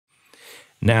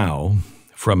Now,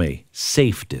 from a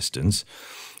safe distance,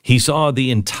 he saw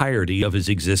the entirety of his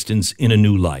existence in a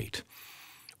new light.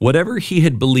 Whatever he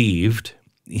had believed,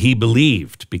 he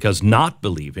believed, because not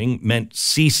believing meant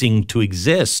ceasing to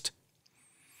exist.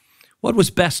 What was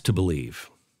best to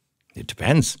believe? It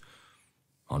depends.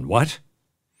 On what?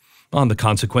 On the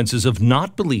consequences of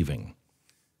not believing.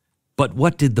 But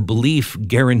what did the belief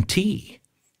guarantee?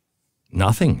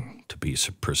 Nothing, to be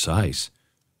precise.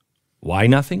 Why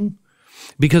nothing?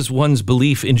 Because one's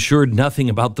belief ensured nothing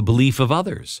about the belief of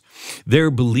others. Their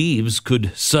beliefs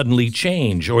could suddenly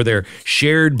change, or their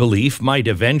shared belief might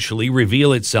eventually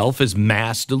reveal itself as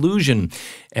mass delusion,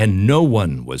 and no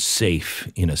one was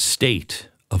safe in a state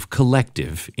of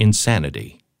collective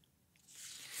insanity.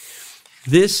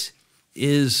 This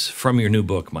is from your new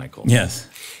book, Michael. Yes.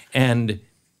 And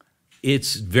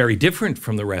it's very different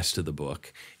from the rest of the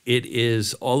book. It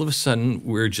is all of a sudden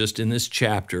we're just in this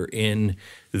chapter in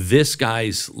this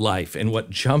guy's life. And what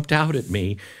jumped out at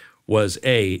me was,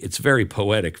 it's very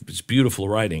poetic, it's beautiful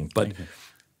writing, but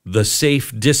the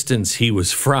safe distance he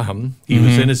was from, he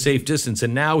was in a safe distance,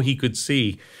 and now he could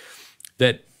see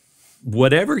that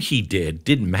whatever he did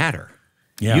didn't matter.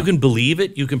 Yeah. You can believe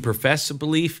it, you can profess a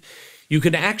belief, you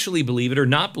can actually believe it or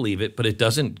not believe it, but it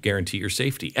doesn't guarantee your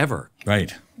safety, ever.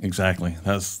 Right, exactly.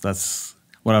 That's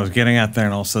what I was getting at there,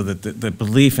 and also that the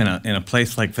belief in a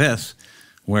place like this,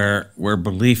 where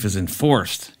belief is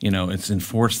enforced, it's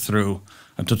enforced through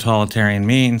a totalitarian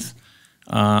means.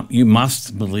 You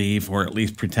must believe, or at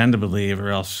least pretend to believe, or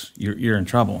else you're in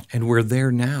trouble. And we're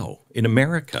there now in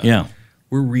America. Yeah,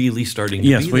 we're really starting to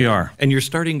yes, be we there. are. And you're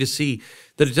starting to see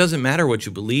that it doesn't matter what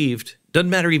you believed.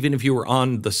 Doesn't matter even if you were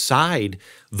on the side,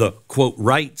 the quote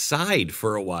right side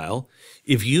for a while.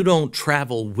 If you don't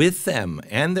travel with them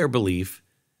and their belief,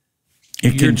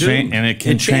 it can change, and it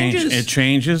can change. Changes. It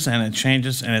changes, and it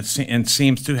changes, and it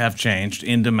seems to have changed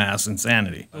into mass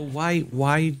insanity.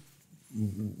 Why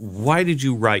did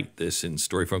you write this in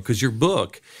story form? Because your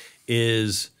book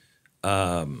is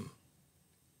about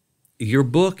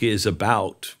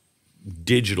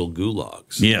digital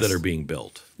gulags that are being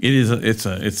built. It is.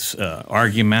 It's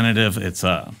argumentative. It's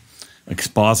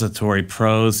expository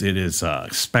prose. It is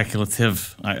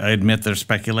speculative. I admit there's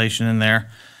speculation in there.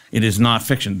 It is not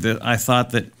fiction. I thought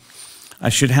that I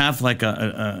should have like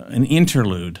an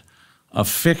interlude of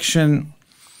fiction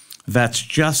that's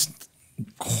just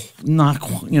not,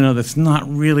 that's not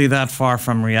really that far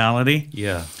from reality.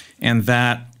 Yeah. And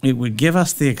that it would give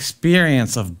us the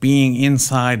experience of being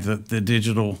inside the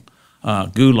digital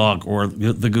Gulag, or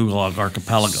the Gulag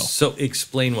Archipelago. So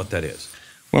explain what that is.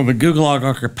 Well, the Gulag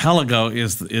Archipelago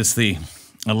is the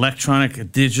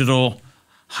electronic digital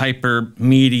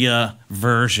hypermedia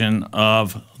version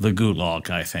of the Gulag,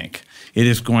 I think. It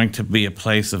is going to be a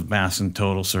place of mass and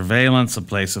total surveillance, a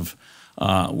place of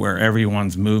where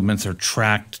everyone's movements are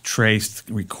tracked, traced,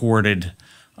 recorded,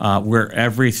 where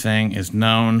everything is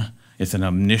known. It's an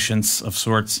omniscience of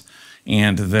sorts,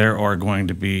 and there are going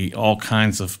to be all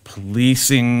kinds of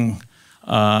policing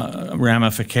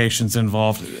ramifications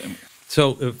involved.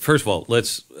 So first of all,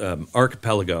 let's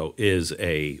archipelago is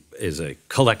a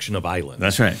collection of islands.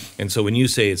 That's right. And so when you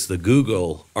say it's the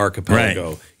Google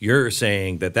Archipelago, Right. You're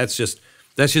saying that's just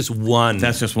one.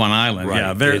 That's just one island. Right.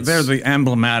 Yeah, they're the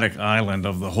emblematic island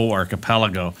of the whole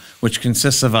archipelago, which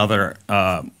consists of other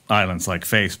islands like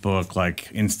Facebook,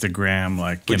 like Instagram,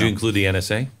 like. Would you include the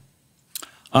NSA?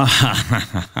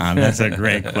 That's a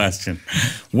great question.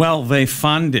 Well, they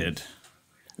funded,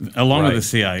 along with the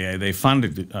CIA, they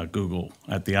funded Google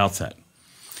at the outset.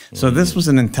 So this was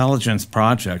an intelligence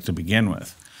project to begin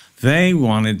with. They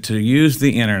wanted to use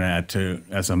the internet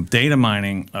as a data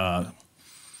mining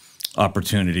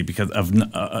opportunity, because of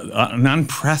an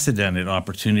unprecedented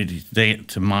opportunity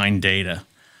to mine data.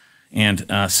 And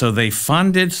so they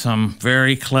funded some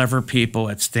very clever people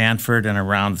at Stanford and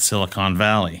around Silicon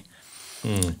Valley.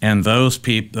 And those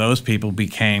people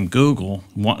became Google,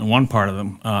 one part of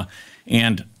them.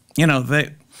 And,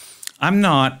 I'm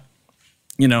not,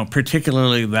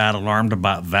 particularly that alarmed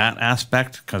about that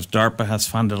aspect, because DARPA has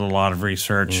funded a lot of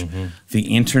research.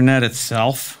 The internet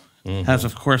itself has,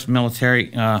 of course,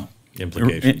 military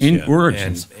implications,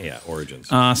 origins. Origins.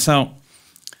 So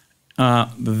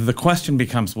the question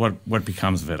becomes what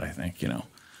becomes of it, I think,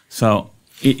 So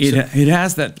it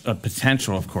has that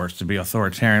potential, of course, to be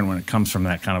authoritarian when it comes from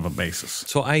that kind of a basis.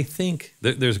 So I think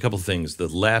there's a couple of things. The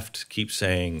left keeps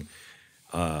saying,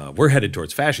 we're headed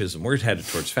towards fascism. We're headed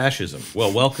towards fascism.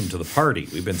 Well, welcome to the party.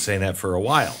 We've been saying that for a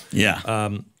while. Yeah.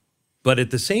 But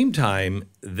at the same time,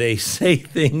 they say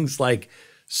things like,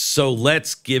 so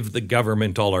let's give the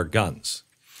government all our guns.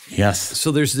 Yes.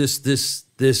 So there's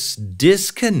this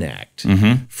disconnect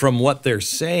from what they're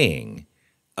saying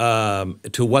to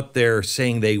what they're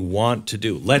saying they want to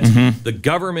do. The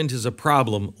government is a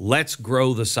problem. Let's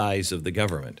grow the size of the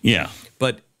government. Yeah.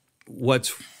 But what's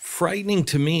frightening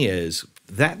to me is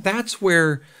that's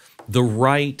where the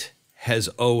right has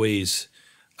always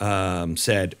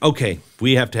said, okay,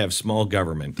 we have to have small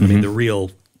government. I mean, the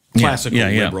real classical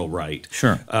liberal right.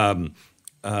 Sure.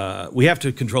 We have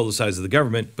to control the size of the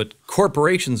government, but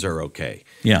corporations are okay.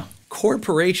 Yeah.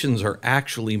 Corporations are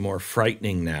actually more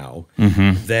frightening now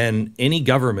than any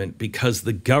government because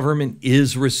the government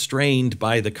is restrained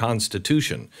by the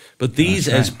Constitution. But these,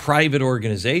 as private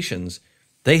organizations,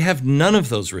 they have none of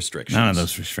those restrictions. None of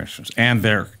those restrictions, and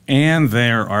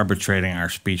they're arbitrating our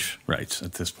speech rights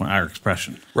at this point, our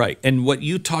expression. Right. And what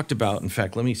you talked about, in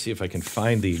fact, let me see if I can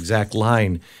find the exact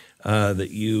line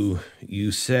that you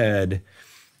said.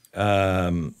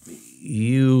 I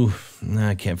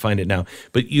can't find it now,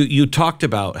 but you talked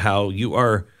about how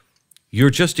you're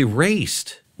just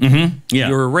erased. Yeah.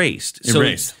 You're erased.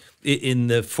 Erased. So in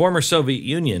the former Soviet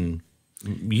Union,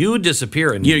 you would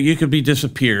disappear. And you could be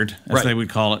disappeared, as they would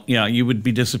call it. Yeah, you would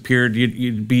be disappeared.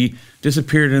 You'd be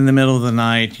disappeared in the middle of the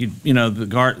night. The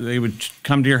guard, they would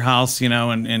come to your house,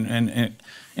 and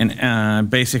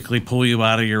basically pull you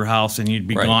out of your house, and you'd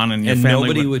be gone, and your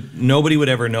family nobody would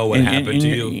ever know what happened to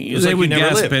you. They would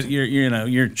guess, but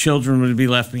your children would be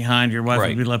left behind, your wife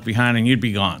would be left behind, and you'd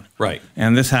be gone. Right.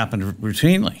 And this happened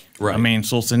routinely. Right. I mean,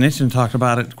 Solzhenitsyn talked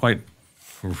about it quite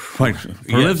prolifically.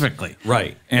 Yes.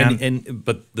 Right.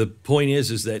 But the point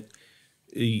is that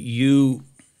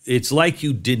it's like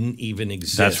you didn't even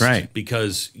exist. That's right.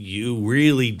 Because you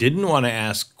really didn't want to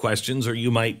ask questions, or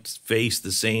you might face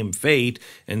the same fate,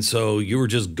 and so you were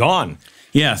just gone.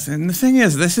 Yes, and the thing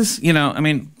is, this is, in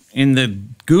the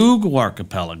Google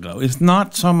Archipelago, it's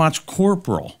not so much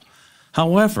corporal.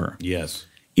 However, yes,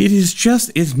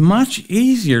 it's much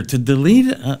easier to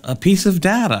delete a piece of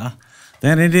data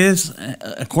than it is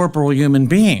a corporal human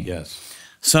being. Yes.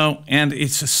 So, and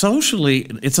it's a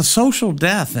social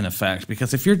death in effect,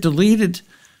 because if you're deleted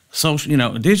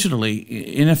digitally,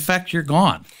 in effect, you're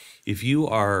gone. If you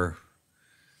are,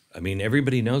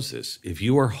 everybody knows this. If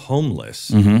you are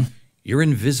homeless, you're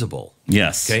invisible.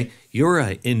 Yes. Okay? You're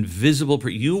an invisible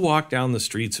you walk down the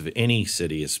streets of any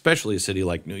city, especially a city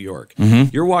like New York.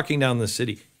 You're walking down the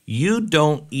city. You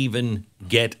don't even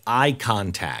get eye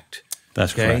contact.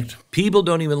 That's correct. People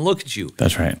don't even look at you.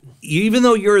 That's right. Even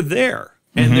though you're there,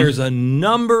 and there's a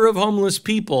number of homeless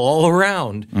people all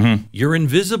around, you're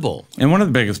invisible. And one of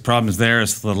the biggest problems there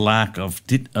is the lack of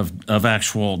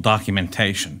actual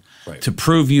documentation to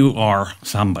prove you are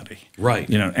somebody. Right.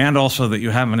 And also that you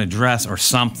have an address or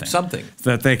something. Something.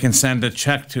 That they can send a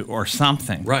check to or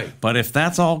something. Right. But if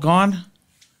that's all gone,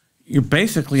 you're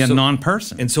basically a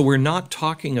non-person. And so we're not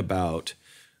talking about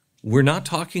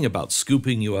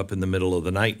scooping you up in the middle of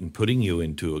the night and putting you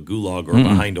into a gulag or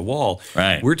behind a wall.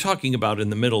 Right. We're talking about in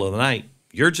the middle of the night,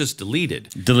 you're just deleted.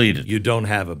 Deleted. You don't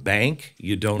have a bank.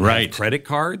 You don't have credit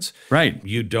cards. Right.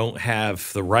 You don't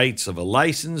have the rights of a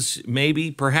license,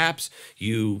 maybe, perhaps.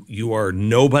 You are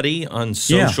nobody on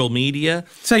social media.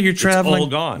 So you're traveling. It's all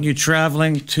gone. You're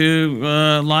traveling to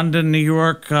London, New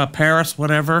York, Paris,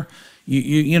 whatever.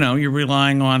 You're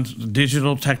relying on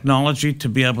digital technology to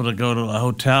be able to go to a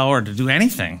hotel or to do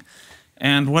anything.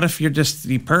 And what if you're just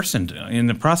depersoned in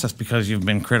the process because you've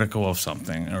been critical of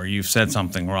something or you've said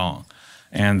something wrong,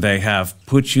 and they have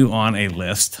put you on a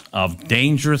list of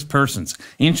dangerous persons?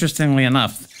 Interestingly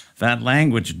enough, that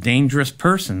language, dangerous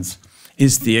persons,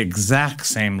 is the exact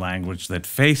same language that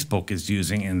Facebook is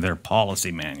using in their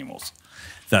policy manuals.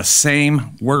 The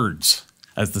same words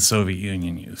as the Soviet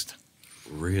Union used.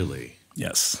 Really?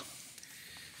 Yes.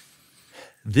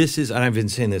 This is, and I've been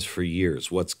saying this for years,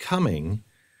 what's coming.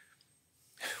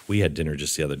 We had dinner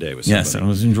just the other day with somebody. Yes, it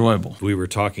was enjoyable. We were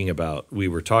talking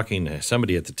to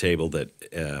somebody at the table that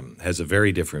has a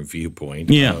very different viewpoint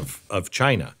of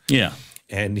China. Yeah.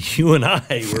 And you and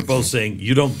I were both saying,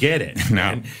 you don't get it. No.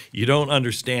 Man. You don't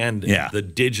understand the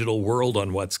digital world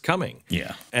on what's coming.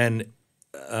 Yeah. And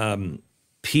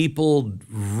people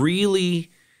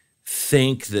really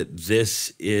think that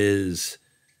this is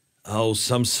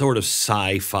some sort of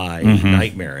sci-fi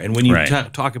nightmare. And when you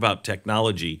talk about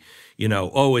technology,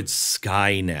 it's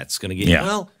Skynet's going to get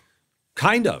well,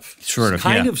 kind of. Sort of,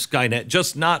 kind of Skynet,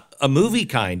 just not a movie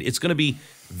kind. It's going to be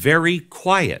very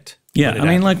quiet. Yeah,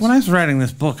 like when I was writing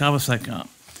this book, I was like,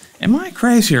 am I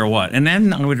crazy or what? And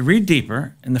then I would read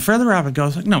deeper, and the further I would go, I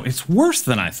was like, no, it's worse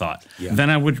than I thought. Yeah. Then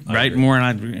I would write more, and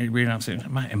I'd read, and I'd say,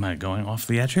 am I going off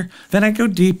the edge here? Then I'd go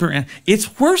deeper, and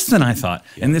it's worse than I thought.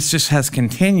 Yeah. And this just has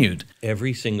continued.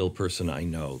 Every single person I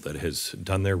know that has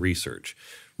done their research,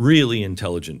 really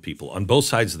intelligent people on both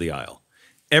sides of the aisle,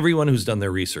 everyone who's done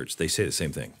their research, they say the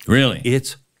same thing. Really?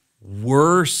 It's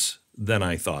worse than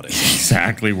I thought it was.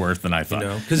 Exactly worse than I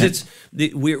thought. Because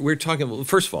we're talking, well,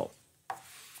 first of all,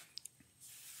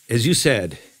 as you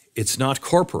said, it's not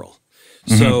corporal.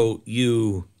 So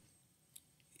we'd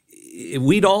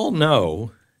all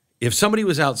know if somebody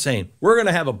was out saying, we're going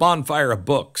to have a bonfire of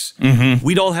books,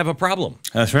 we'd all have a problem.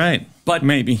 That's right. But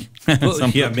maybe.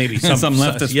 Maybe some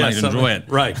leftists might enjoy it.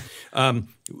 Right.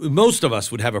 Most of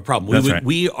us would have a problem.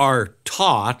 We are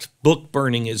taught book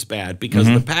burning is bad because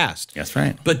of the past. That's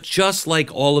right. But just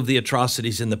like all of the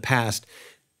atrocities in the past,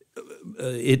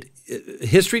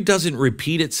 history doesn't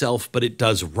repeat itself, but it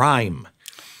does rhyme.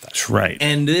 That's right.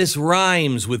 And this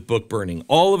rhymes with book burning.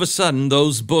 All of a sudden,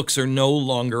 those books are no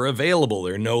longer available.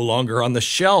 They're no longer on the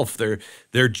shelf.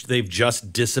 They've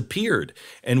just disappeared.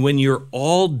 And when you're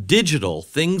all digital,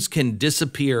 things can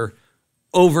disappear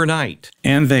overnight.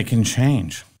 And they can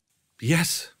change.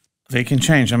 Yes. They can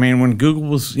change. I mean, when Google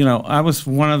was, I was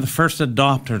one of the first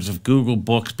adopters of Google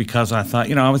Books because I thought,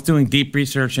 I was doing deep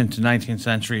research into 19th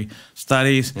century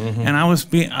studies, and I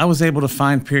was able to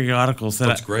find periodicals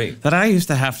that I used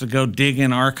to have to go dig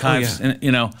in archives,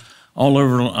 and all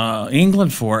over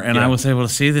England for, and I was able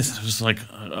to see this. It was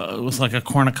like a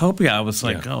cornucopia. I was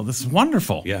like, oh, this is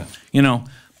wonderful. Yeah.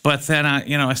 But then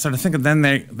I started thinking.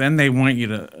 Then they want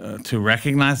you to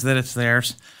recognize that it's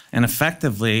theirs, and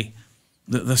effectively.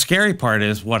 The scary part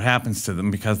is what happens to them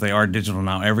because they are digital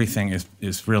now. Everything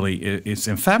is really it's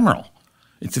ephemeral.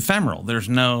 It's ephemeral. There's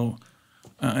no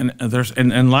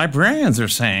and librarians are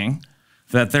saying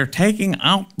that they're taking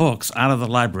out books out of the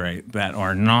library that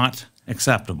are not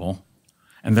acceptable,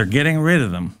 and they're getting rid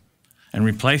of them and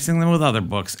replacing them with other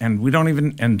books. And we don't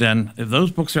even and then if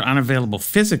those books are unavailable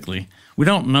physically, we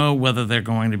don't know whether they're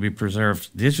going to be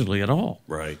preserved digitally at all.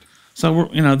 Right. So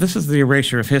this is the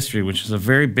erasure of history, which is a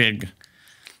very big.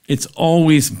 It's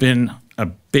always been a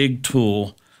big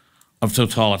tool of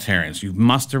totalitarians. You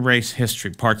must erase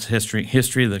history, parts of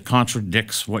history that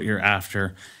contradicts what you're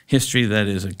after, history that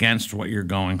is against what you're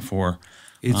going for.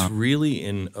 It's really,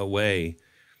 in a way,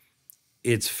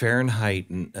 it's Fahrenheit,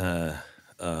 what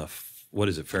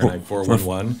is it, Fahrenheit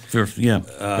 411?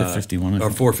 451.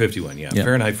 Or 451, yeah.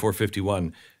 Fahrenheit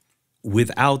 451,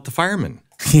 without the firemen.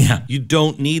 Yeah. You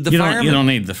don't need the firemen. You don't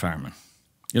need the firemen.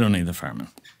 You don't need the firemen.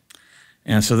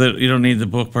 And so you don't need the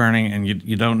book burning, and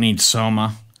you don't need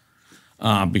Soma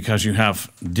because you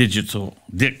have digital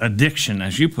addiction,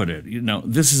 as you put it.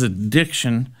 This is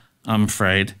addiction, I'm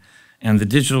afraid, and the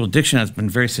digital addiction has been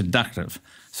very seductive.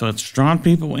 So it's drawn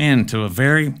people into a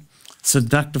very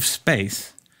seductive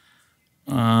space,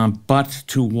 but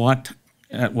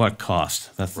at what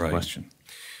cost? That's the question.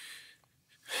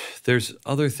 There's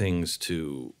other things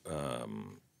to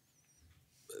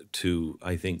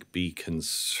I think, be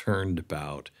concerned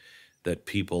about that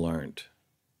people aren't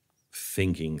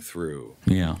thinking through.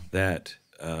 Yeah. That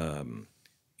the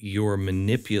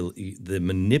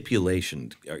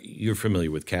manipulation, you're familiar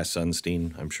with Cass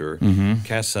Sunstein, I'm sure.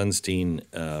 Cass Sunstein,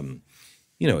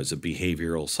 is a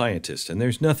behavioral scientist, and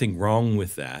there's nothing wrong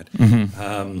with that.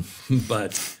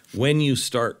 But when you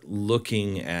start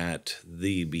looking at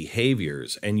the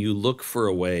behaviors and you look for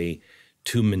a way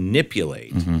to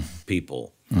manipulate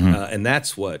people, and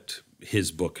that's what his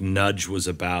book Nudge was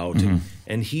about.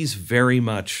 And he's very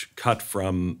much cut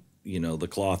from, the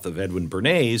cloth of Edwin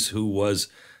Bernays, who was,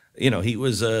 he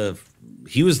was the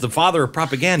father of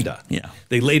propaganda. Yeah.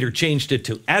 They later changed it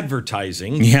to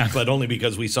advertising, but only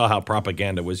because we saw how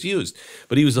propaganda was used.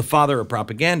 But he was the father of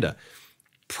propaganda.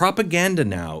 Propaganda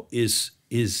now is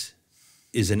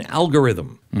an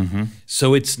algorithm.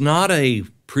 So it's not a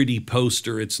pretty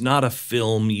poster. It's not a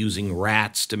film using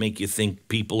rats to make you think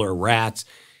people are rats.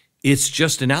 It's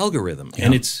just an algorithm,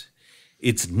 and it's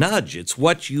nudge. It's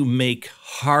what you make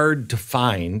hard to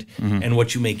find and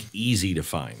what you make easy to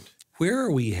find. Where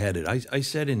are we headed? I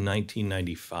said in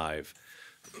 1995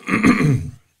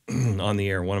 on the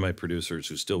air, one of my producers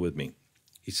who's still with me,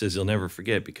 he says he'll never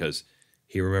forget because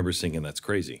he remembers thinking that's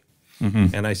crazy.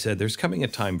 And I said, there's coming a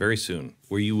time very soon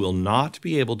where you will not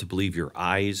be able to believe your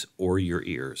eyes or your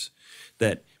ears,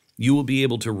 that you will be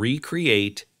able to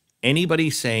recreate anybody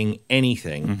saying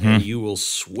anything, and you will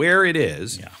swear it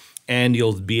is, and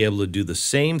you'll be able to do the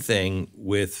same thing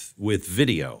with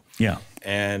video. Yeah.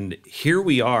 And here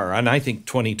we are, and I think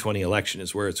 2020 election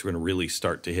is where it's going to really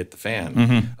start to hit the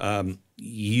fan.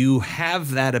 you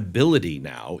have that ability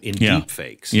now in deep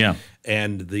fakes. Yeah.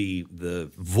 And the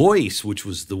voice, which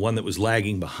was the one that was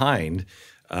lagging behind,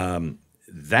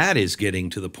 that is getting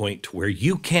to the point to where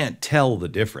you can't tell the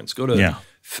difference. Go to,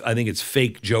 I think it's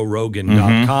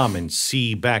fakejoerogan.com and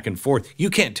see back and forth.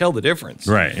 You can't tell the difference.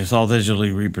 Right. It's all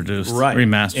digitally reproduced,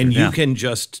 remastered. And you can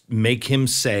just make him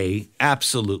say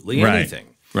absolutely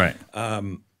anything. Right.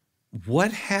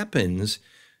 What happens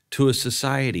to a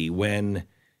society when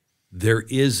there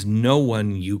is no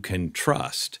one you can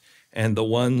trust, and the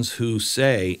ones who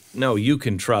say, no, you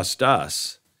can trust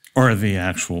us, are the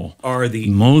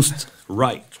most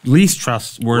least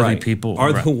trustworthy people,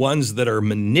 are the ones that are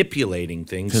manipulating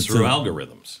things through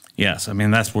algorithms. Yes, I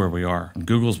mean, that's where we are.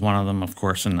 Google's one of them, of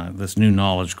course, and this new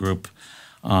knowledge group.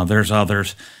 There's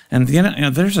others. And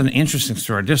there's an interesting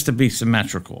story, just to be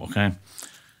symmetrical, okay?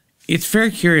 It's very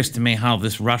curious to me how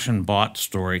this Russian bot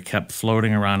story kept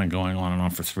floating around and going on and on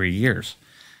for 3 years.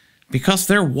 Because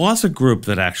there was a group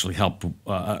that actually helped,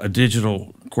 a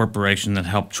digital corporation that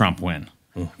helped Trump win,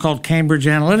 called Cambridge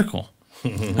Analytical.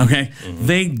 Okay?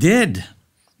 They did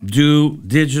do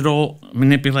digital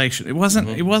manipulation. It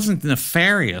wasn't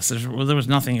nefarious. There was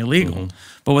nothing illegal.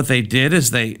 But what they did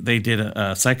is they did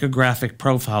a psychographic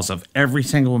profiles of every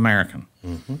single American.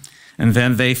 And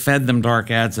then they fed them dark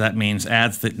ads. That means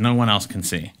ads that no one else can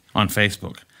see on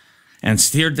Facebook, and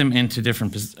steered them into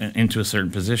a certain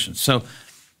position. So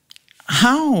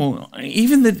how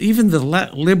even the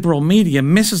liberal media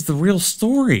misses the real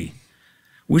story,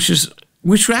 which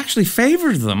actually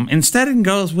favors them instead, and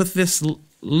goes with this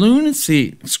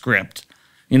lunacy script.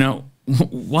 You know,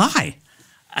 why?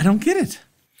 I don't get it.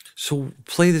 So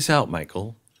play this out,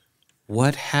 Michael.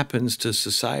 What happens to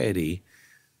society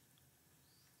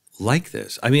like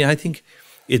this? I mean, I think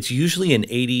it's usually an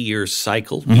 80-year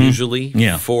cycle, usually,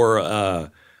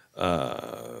 for,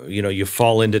 you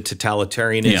fall into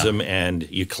totalitarianism and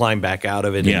you climb back out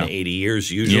of it in 80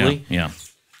 years, usually.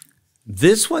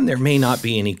 This one, there may not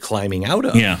be any climbing out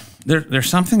of. There's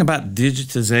something about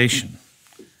digitization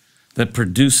that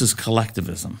produces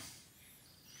collectivism.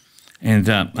 And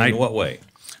in what way?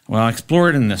 Well, I explore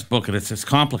it in this book, and it's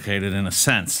complicated in a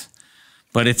sense.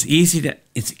 But it's easy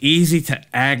to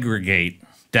aggregate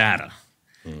data.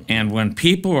 And when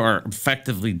people are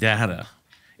effectively data,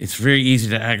 it's very easy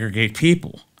to aggregate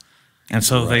people. And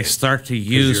so they start to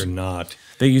use... You're not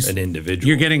an individual.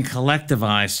 You're getting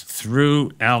collectivized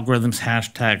through algorithms,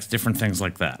 hashtags, different things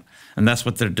like that. And that's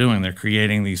what they're doing. They're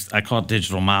creating these, I call it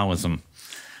digital Maoism.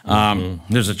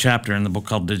 There's a chapter in the book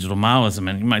called Digital Maoism,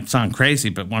 and it might sound crazy,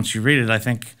 but once you read it, I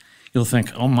think you'll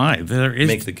think, oh my, there is...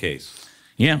 Make the case.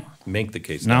 Yeah. Make the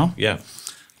case. No? Yeah.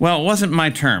 Well, it wasn't my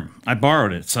term. I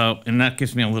borrowed it, and that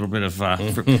gives me a little bit of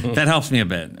that helps me a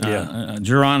bit.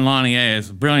 Jaron Lanier is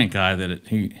a brilliant guy that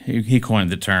he coined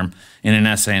the term in an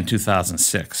essay in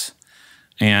 2006,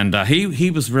 and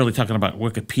he was really talking about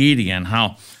Wikipedia and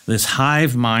how this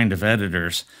hive mind of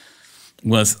editors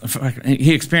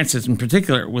he experienced it in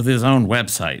particular with his own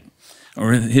website.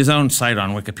 Or his own site on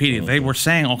Wikipedia. They were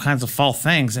saying all kinds of false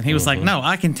things, and he was like, no,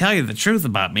 I can tell you the truth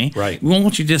about me. Right.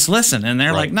 Won't you just listen? And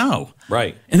they're like, no.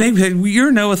 Right. And they said, well,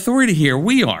 you're no authority here.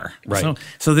 We are. Right.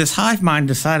 So this hive mind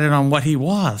decided on what he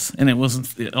was, and it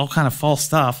was all kind of false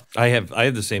stuff. I have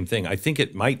the same thing. I think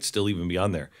it might still even be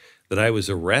on there, that I was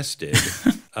arrested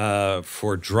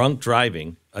for drunk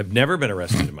driving. I've never been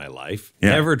arrested in my life.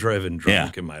 Never driven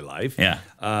drunk in my life.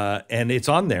 And it's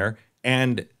on there,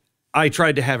 and I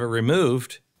tried to have it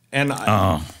removed, and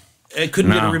I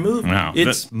couldn't get it removed. No,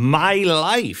 it's my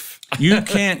life. You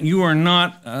can't. You are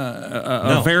not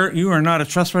you are not a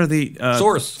trustworthy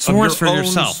source for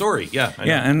yourself. Story. Yeah.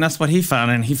 And that's what he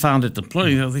found, and he found it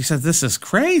deployed. He said, "This is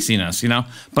craziness,"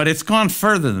 But it's gone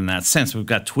further than that. Since we've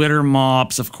got Twitter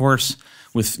mobs, of course,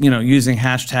 with using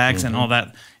hashtags and all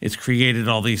that, it's created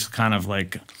all these kind of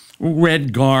like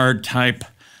Red Guard type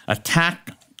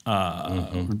attack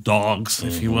dogs,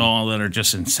 if you will, that are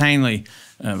just insanely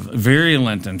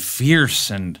virulent and fierce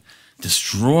and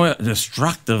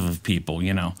destructive of people,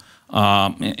 and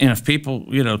if people,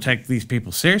 take these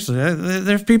people seriously,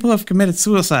 there's people who have committed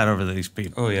suicide over these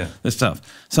people. Oh, yeah. This stuff.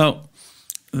 So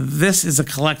this is a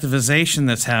collectivization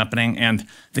that's happening, and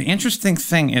the interesting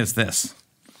thing is this.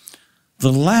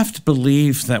 The left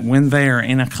believes that when they are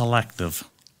in a collective,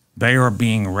 they are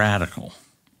being radical.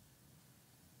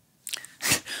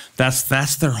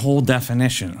 That's their whole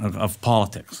definition of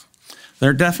politics.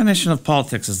 Their definition of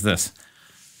politics is this: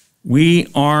 we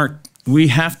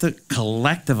have to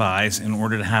collectivize in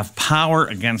order to have power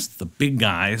against the big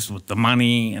guys with the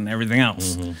money and everything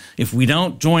else. If we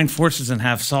don't join forces and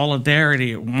have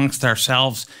solidarity amongst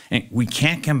ourselves, we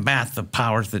can't combat the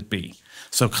powers that be.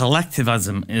 So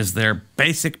collectivism is their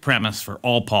basic premise for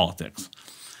all politics.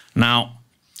 Now,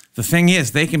 the thing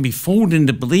is, they can be fooled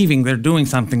into believing they're doing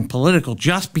something political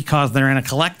just because they're in a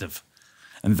collective.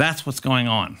 And that's what's going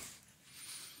on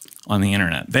the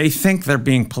internet. They think they're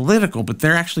being political, but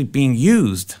they're actually being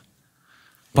used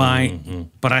by,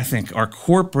 but I think, our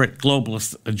corporate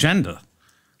globalist agenda.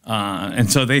 And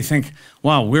so they think,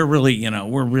 wow, we're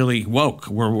really woke.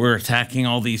 We're attacking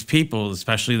all these people,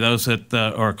 especially those that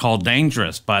are called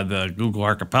dangerous by the Google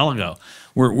Archipelago.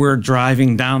 We're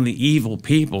driving down the evil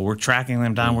people. We're tracking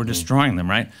them down. We're destroying them,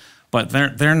 right? But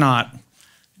they're not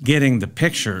getting the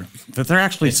picture that they're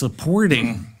actually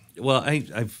supporting. Well,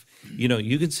 I've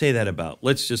you could say that about,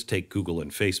 let's just take Google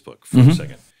and Facebook for a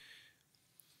second.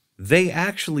 They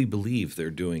actually believe they're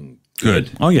doing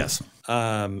good. Oh, yes.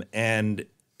 And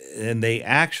they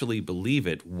actually believe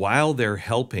it while they're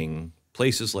helping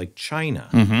places like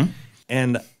China.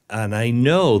 And I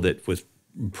know that with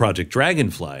Project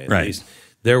Dragonfly, at least,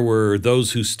 there were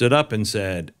those who stood up and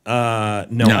said,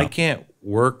 no, I can't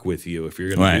work with you if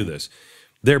you're going to do this.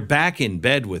 They're back in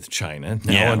bed with China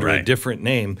now under a different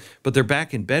name, but they're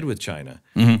back in bed with China.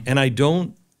 And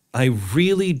I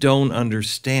really don't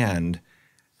understand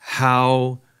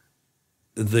how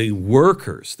the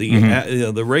workers,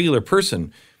 the regular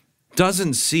person,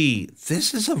 doesn't see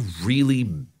this is a really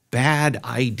bad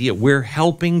idea. We're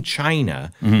helping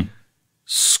China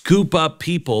scoop up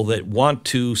people that want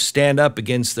to stand up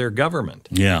against their government.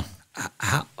 Yeah.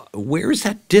 Where is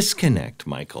that disconnect,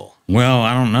 Michael? Well,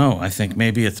 I don't know. I think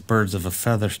maybe it's birds of a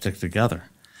feather stick together.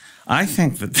 I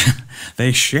think that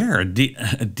they share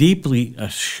a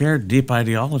shared deep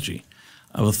ideology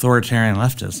of authoritarian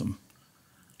leftism.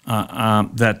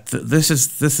 That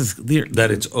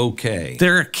it's okay.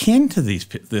 They're akin to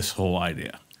this whole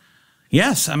idea.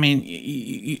 Yes, I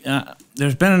mean,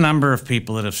 there's been a number of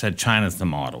people that have said China's the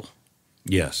model.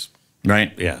 Yes.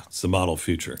 Right? Yeah, it's the model of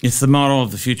future. It's the model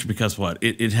of the future because what?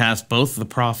 It has both the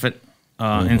profit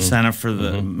incentive for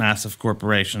the massive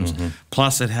corporations,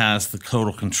 plus it has the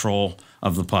total control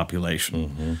of the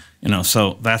population.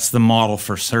 So that's the model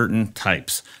for certain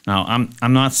types. Now,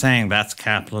 I'm not saying that's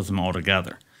capitalism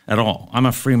altogether at all. I'm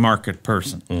a free market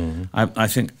person.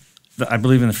 I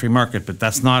believe in the free market, but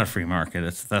that's not a free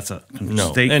market. That's a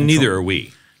state and neither are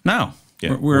we. No,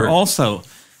 Yeah, we're also.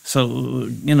 So,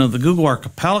 the Google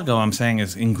Archipelago, I'm saying,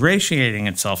 is ingratiating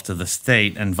itself to the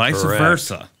state and vice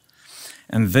versa.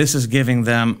 And this is giving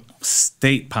them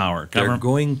state power. They're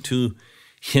going to,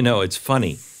 it's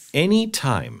funny.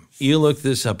 Anytime, you look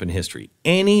this up in history,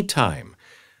 anytime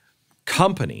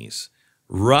companies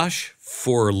rush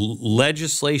for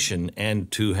legislation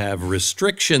and to have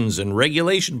restrictions and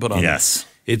regulation put on them,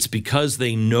 it's because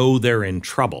they know they're in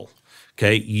trouble.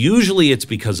 Okay, usually it's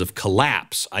because of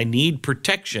collapse. I need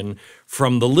protection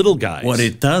from the little guys. What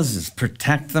it does is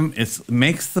protect them. It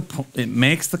makes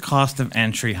the cost of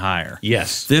entry higher.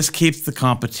 Yes, this keeps the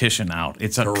competition out.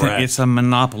 It's a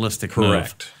monopolistic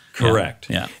move. Correct.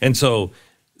 Yeah. And so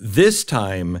this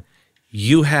time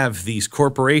you have these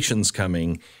corporations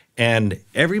coming, and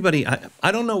everybody.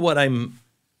 I don't know what I'm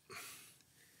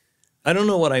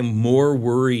more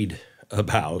worried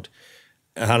about.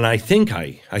 And I think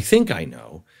I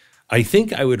know. I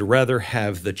think I would rather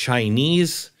have the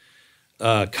Chinese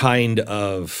kind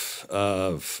of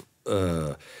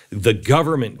the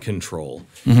government control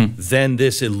than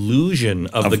this illusion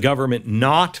of the government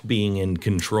not being in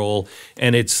control.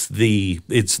 And it's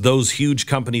those huge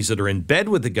companies that are in bed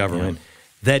with the government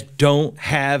that don't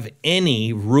have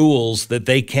any rules that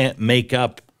they can't make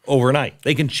up overnight.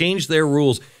 They can change their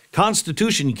rules.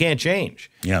 Constitution you can't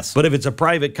change. Yes. But if it's a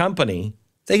private company,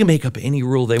 they can make up any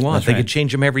rule they want. That's they right. could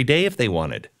change them every day if they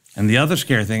wanted. And the other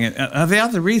scary thing, the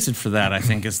other reason for that, I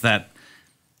think, is that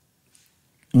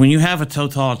when you have a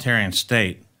totalitarian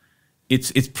state,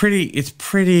 it's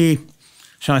pretty,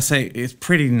 shall I say, it's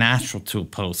pretty natural to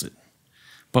oppose it.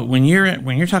 But when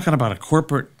you're talking about a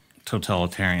corporate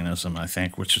totalitarianism, I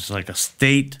think, which is like a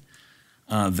state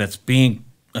that's being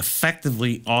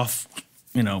effectively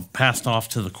passed off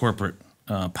to the corporate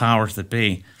powers that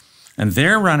be, and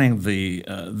they're running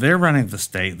the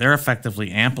state. They're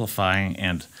effectively amplifying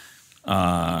and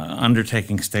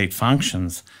undertaking state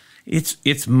functions.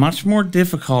 It's much more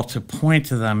difficult to point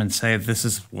to them and say this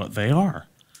is what they are,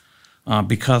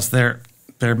 because they're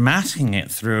masking it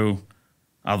through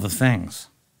other things.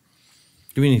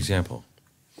 Give me an example.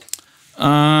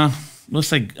 Let's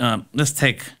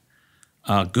take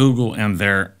Google and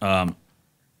their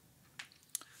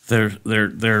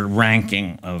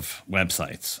ranking of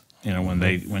websites.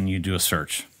 When you do a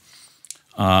search,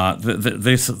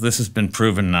 this has been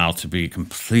proven now to be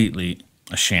completely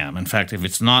a sham. In fact, if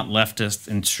it's not leftist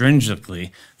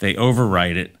intrinsically, they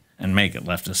overwrite it and make it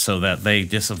leftist so that they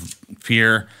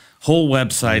disappear whole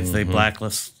websites, they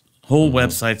blacklist whole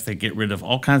websites, they get rid of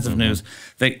all kinds of news.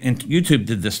 And YouTube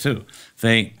did this too.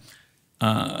 They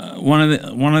one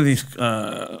of these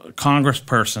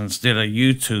congresspersons did a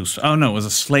YouTube. Oh no, it was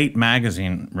a Slate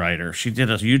magazine writer. She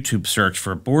did a YouTube search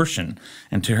for abortion,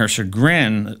 and to her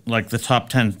chagrin, like the top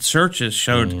 10 searches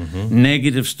showed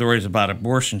negative stories about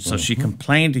abortion. So she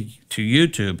complained to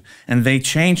YouTube, and they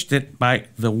changed it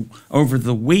over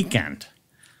the weekend,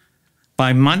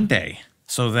 by Monday,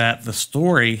 so that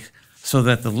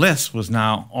the list was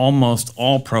now almost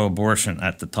all pro-abortion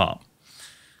at the top.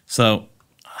 So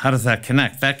how does that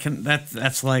connect?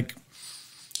 That's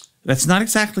not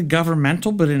exactly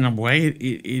governmental, but in a way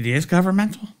it is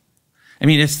governmental. I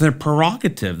mean, it's their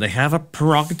prerogative. They have a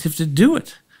prerogative to do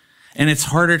it. And it's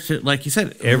harder to, like you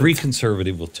said. Every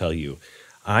conservative will tell you,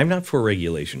 I'm not for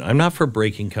regulation. I'm not for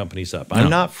breaking companies up. No. I'm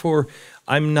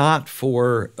not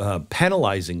for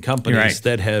penalizing companies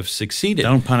that have succeeded.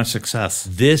 Don't punish success.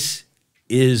 This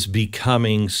is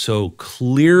becoming so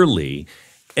clearly.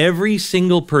 Every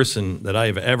single person that I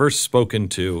have ever spoken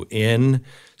to in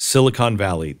Silicon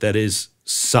Valley that is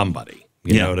somebody,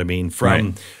 you know what I mean?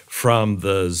 From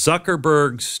the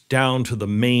Zuckerbergs down to the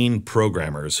main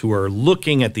programmers who are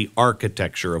looking at the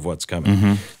architecture of what's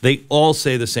coming, they all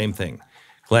say the same thing.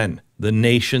 Glenn, the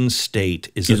nation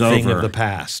state is a thing of the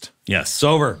past. Yes. It's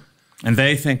over. And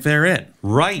they think they're it.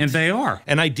 Right. And they are.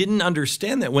 And I didn't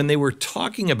understand that when they were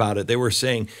talking about it. They were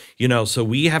saying, so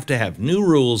we have to have new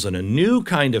rules and a new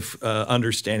kind of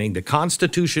understanding. The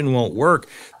Constitution won't work.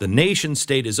 The nation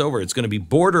state is over. It's going to be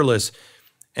borderless.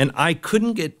 And I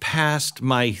couldn't get past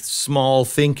my small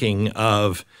thinking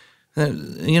of the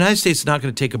United States is not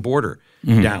going to take a border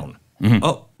down.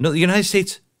 Oh, no, the United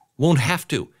States won't have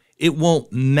to. It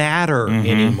won't matter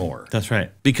anymore. That's right.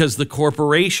 Because the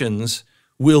corporations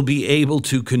will be able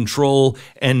to control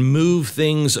and move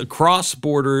things across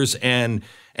borders and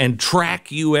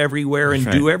track you everywhere and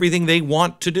do everything they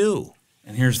want to do.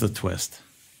 And here's the twist.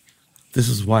 This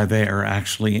is why they are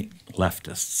actually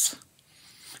leftists.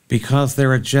 Because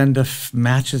their agenda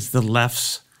matches the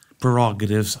left's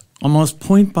prerogatives almost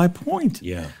point by point.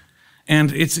 Yeah.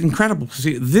 And it's incredible.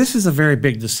 See, this is a very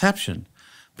big deception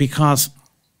because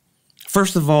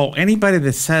first of all, anybody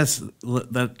that says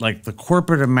that like the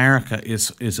corporate America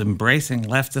is embracing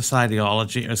leftist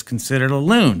ideology is considered a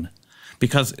loon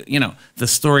because, the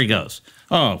story goes,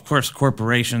 oh, of course,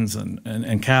 corporations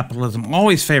and capitalism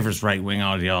always favors right-wing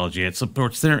ideology. It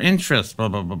supports their interests, blah,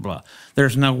 blah, blah, blah.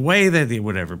 There's no way that they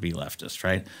would ever be leftist,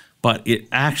 right? But it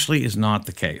actually is not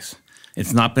the case.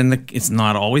 It's not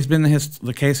always been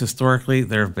the case historically.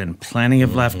 There have been plenty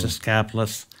of leftist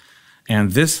capitalists.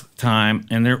 And this time,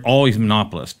 and they're always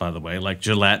monopolists, by the way, like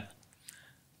Gillette,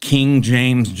 King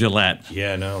James Gillette.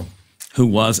 Yeah, no. Who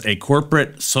was a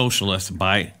corporate socialist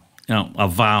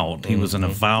avowed. He was an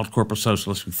avowed corporate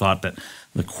socialist who thought that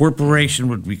the corporation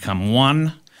would become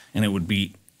one and it would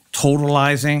be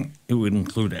totalizing. It would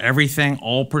include everything,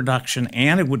 all production,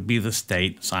 and it would be the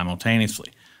state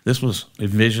simultaneously. This was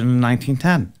envisioned in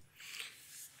 1910.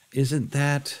 Isn't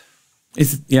that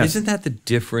the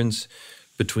difference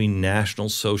between National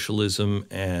Socialism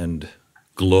and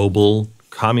global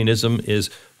communism? Is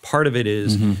part of it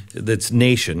is that's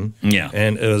nation,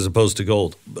 and as opposed to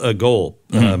global.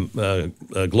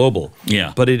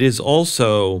 Yeah. But it is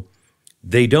also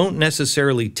they don't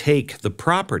necessarily take the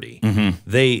property.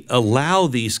 They allow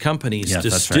these companies to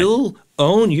still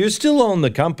own. You still own the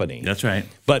company. That's right.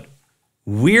 But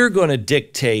we're going to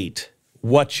dictate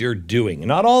what you're doing.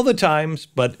 Not all the times,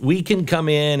 but we can come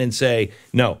in and say,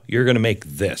 no, you're going to make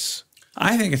this.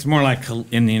 I think it's more like,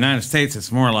 in the United States,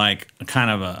 it's more like a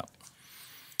kind of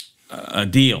a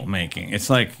deal making. It's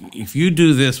like, if you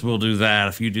do this, we'll do that.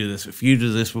 If you do this,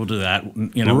 we'll do that.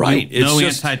 Right. No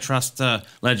antitrust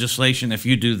legislation if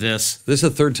you do this. This is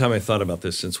the third time I thought about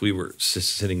this since we were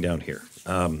sitting down here.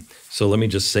 So let me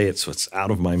just say it so it's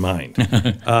out of my mind.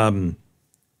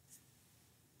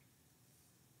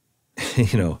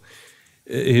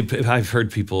 I've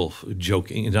heard people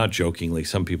joking, not jokingly,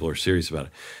 some people are serious about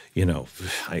it.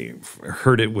 I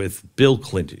heard it with Bill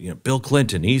Clinton. Bill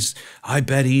Clinton, I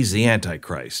bet he's the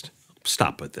Antichrist.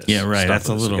 Stop with this. Yeah, right. Stop That's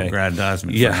a little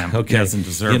aggrandizement for him. Okay. He doesn't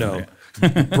deserve it.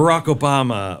 Barack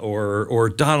Obama or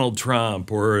Donald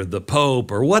Trump or the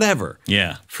Pope or whatever.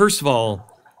 Yeah. First of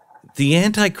all, the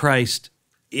Antichrist,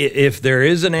 if there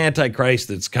is an Antichrist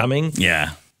that's coming,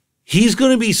 he's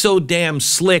going to be so damn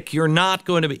slick. He's not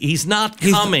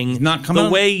coming the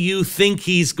way you think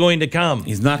he's going to come.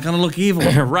 He's not going to look evil.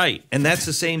 Right. And that's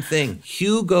the same thing.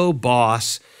 Hugo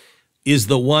Boss is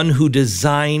the one who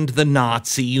designed the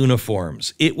Nazi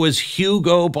uniforms. It was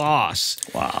Hugo Boss.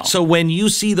 Wow. So when you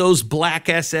see those black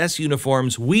SS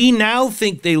uniforms, we now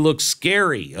think they look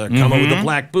scary, coming with the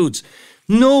black boots.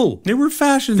 No. They were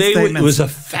fashion statements. It was a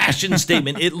fashion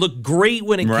statement. It looked great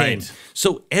when it came.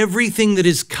 So everything that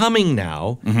is coming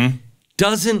now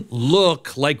doesn't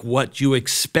look like what you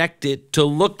expect it to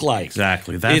look like.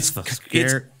 Exactly. That's the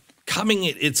scare.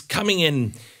 It's coming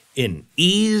in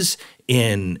ease,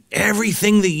 in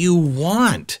everything that you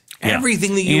want.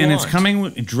 Everything that you want. And it's coming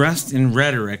dressed in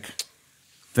rhetoric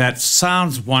that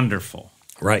sounds wonderful.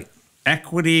 Right.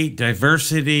 Equity,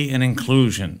 diversity, and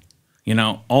inclusion. You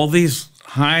know, all these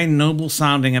high, noble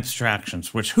sounding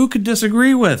abstractions, which who could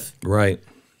disagree with? Right.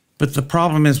 But the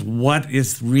problem is, what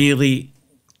is really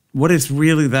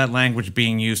that language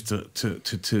being used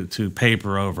to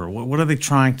paper over? What are they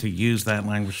trying to use that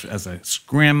language as a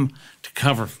scrim to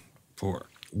cover for?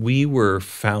 We were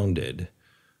founded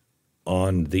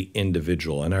on the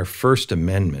individual, and our First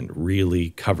Amendment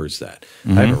really covers that.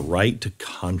 I have a right to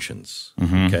conscience.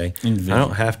 Okay,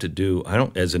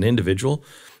 as an individual,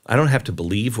 I don't have to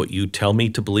believe what you tell me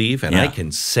to believe, and I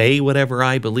can say whatever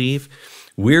I believe.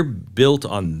 We're built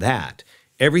on that.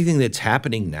 Everything that's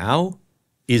happening now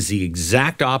is the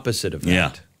exact opposite of that.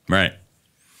 Yeah, right.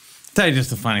 Tell you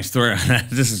just a funny story.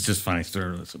 This is just a funny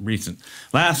story. It's recent.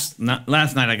 Last night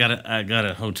I got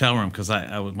a hotel room because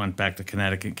I went back to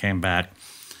Connecticut, came back,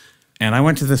 and I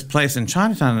went to this place in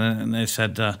Chinatown, and they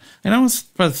said, it's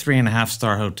about a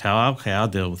 3.5-star hotel. Okay, I'll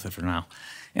deal with it for now.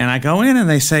 And I go in, and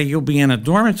they say, you'll be in a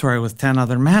dormitory with 10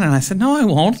 other men. And I said, no, I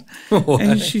won't.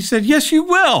 And she said, yes, you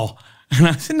will. And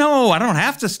I said, no, I don't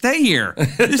have to stay here.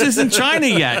 This isn't China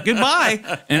yet.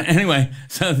 Goodbye. And anyway,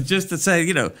 so just to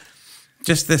say,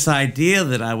 just this idea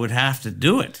that I would have to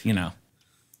do it,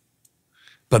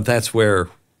 But that's where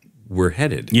we're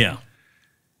headed. Yeah.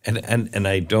 And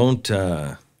I don't,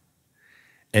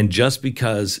 and just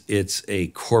because it's a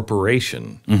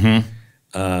corporation,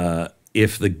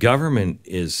 if the government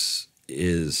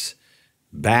is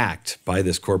backed by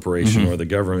this corporation or the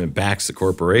government backs the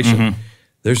corporation,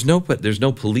 there's no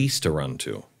police to run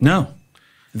to. No.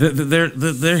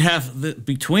 They have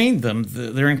between them.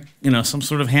 They're in some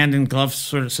sort of hand in glove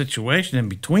sort of situation, and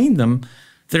between them,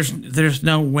 there's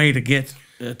no way to get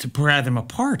to pry them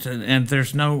apart, and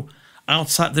there's no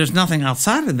outside. There's nothing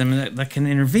outside of them that can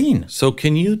intervene. So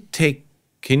can you take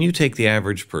the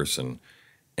average person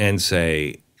and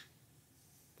say,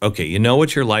 okay, you know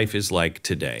what your life is like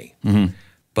today,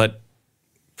 but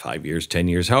 5 years, 10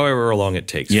 years, however long it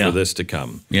takes for this to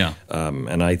come. Yeah.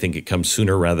 And I think it comes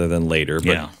sooner rather than later.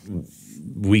 But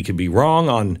we could be wrong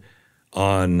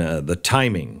on the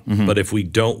timing. But if we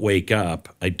don't wake up,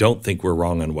 I don't think we're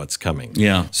wrong on what's coming.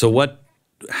 Yeah. So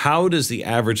how does the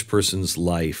average person's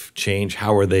life change?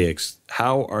 How are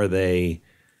they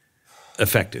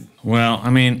affected? Well, I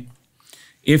mean,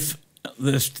 if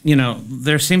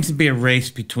there seems to be a race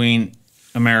between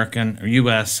American or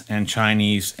U.S. and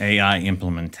Chinese AI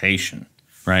implementation,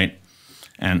 right?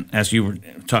 And as you were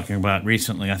talking about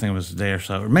recently, I think it was a day or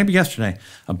so, or maybe yesterday,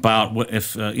 about what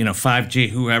if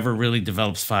 5G, whoever really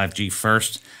develops 5G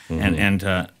first and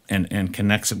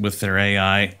connects it with their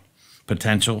AI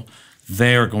potential,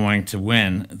 they are going to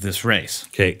win this race.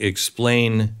 Okay,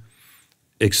 explain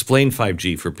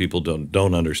 5G for people who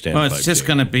don't understand. Well, it's 5G. just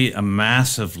going to be a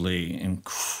massively,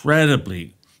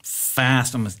 incredibly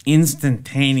fast, almost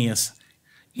instantaneous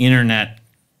internet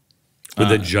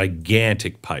with a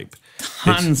gigantic pipe,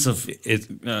 tons of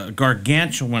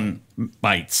gargantuan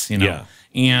bytes,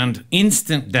 and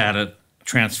instant data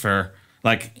transfer.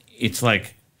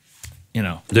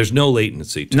 There's no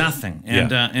latency to nothing,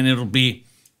 and it'll be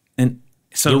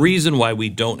so the reason why we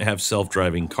don't have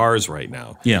self-driving cars right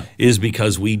now, is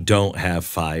because we don't have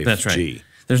 5G. That's right.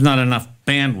 There's not enough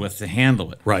bandwidth to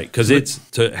handle it. Right, because it's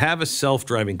to have a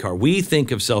self-driving car. We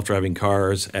think of self-driving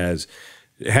cars as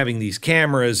having these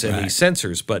cameras and these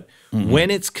sensors, but when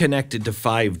it's connected to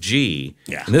 5G,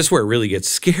 and this is where it really gets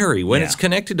scary, when it's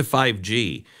connected to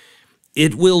 5G,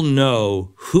 it will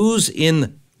know who is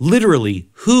in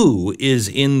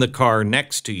the car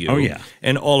next to you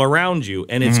and all around you,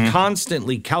 and it's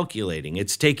constantly calculating.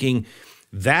 It's taking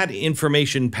that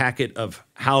information packet of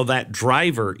how that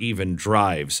driver even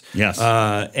drives. Yes.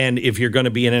 And if you're going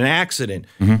to be in an accident,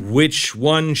 which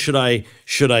one should I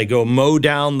go mow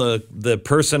down the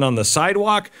person on the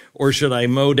sidewalk, or should I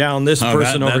mow down this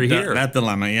person over here? That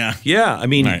dilemma, yeah. Yeah, I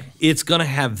mean, it's going to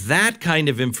have that kind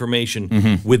of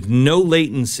information with no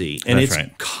latency, and it's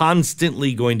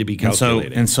constantly going to be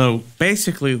calculated. And so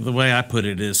basically the way I put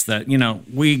it is that,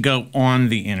 we go on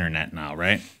the internet now,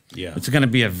 right? Yeah. It's going to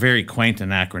be a very quaint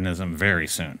anachronism very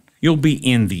soon. You'll be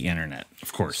in the internet,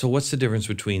 of course. So what's the difference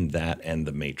between that and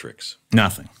the Matrix?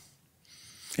 Nothing.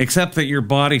 Except that your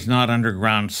body's not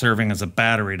underground serving as a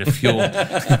battery to fuel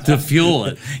to fuel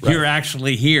it. Right. You're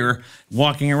actually here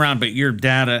walking around, but your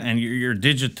data and you're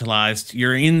digitalized.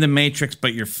 You're in the Matrix,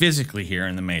 but you're physically here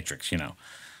in the Matrix, you know.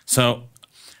 So,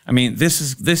 I mean,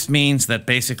 this means that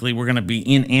basically we're going to be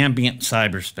in ambient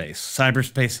cyberspace.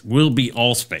 Cyberspace will be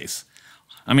all space.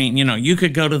 I mean, you know, you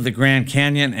could go to the Grand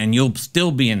Canyon and you'll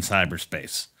still be in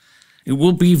cyberspace. It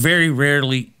will be very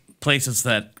rarely places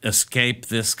that escape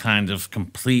this kind of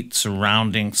complete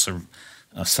surrounding cyber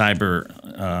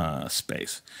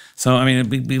space. So, I mean,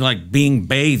 it'd be like being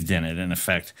bathed in it, in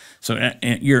effect. So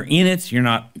you're in it, you're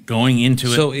not going into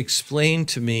it. So explain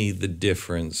to me the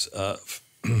difference of,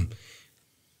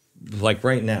 like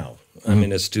right now, I'm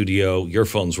in a studio, your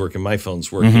phone's working, my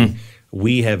phone's working.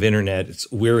 We have internet,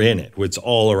 we're in it, it's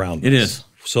all around us. It is.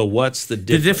 So what's the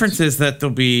difference? The difference is that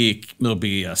there'll be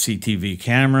CTV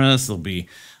cameras, there'll be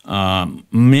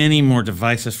many more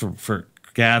devices for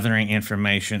gathering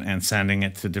information and sending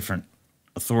it to different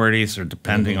authorities, or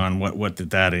depending on what the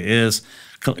data is.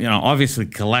 You know, obviously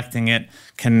collecting it,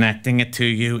 connecting it to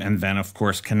you, and then of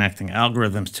course connecting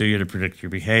algorithms to you to predict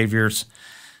your behaviors,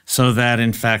 so that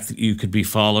in fact you could be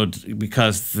followed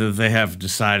because they have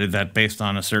decided that based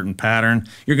on a certain pattern,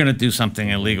 you're going to do something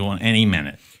illegal in any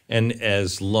minute. And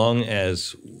as long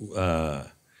as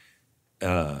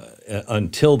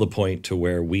until the point to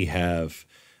where we have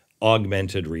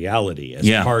augmented reality as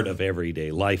part of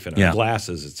everyday life in our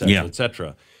glasses, et cetera, et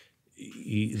cetera,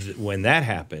 when that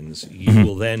happens, you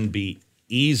will then be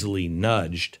easily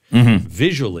nudged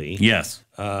visually,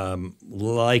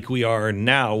 like we are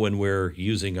now when we're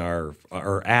using our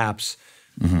apps.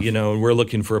 You know, and we're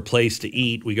looking for a place to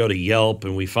eat. We go to Yelp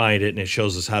and we find it, and it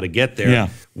shows us how to get there.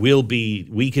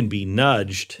 We can be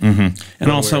nudged. And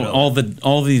also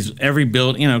every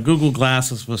build. You know, Google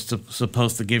Glasses was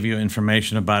supposed to give you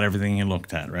information about everything you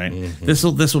looked at, right? This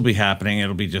will be happening.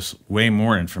 It'll be just way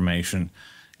more information,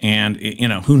 and you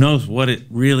know, who knows what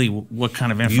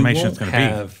kind of information it's going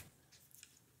to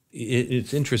be.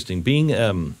 It's interesting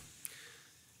being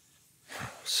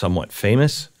somewhat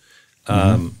famous.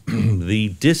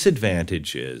 The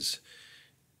disadvantage is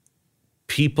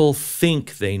people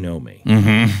think they know me.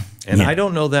 And I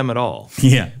don't know them at all.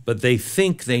 But they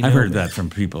think they know I've heard me. that from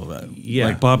people.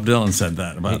 Like Bob Dylan said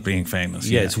that about being famous.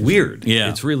 It's weird.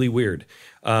 It's really weird.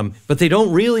 But they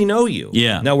don't really know you.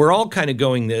 Now, we're all kind of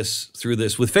going through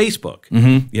this with Facebook.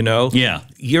 You know?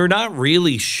 You're not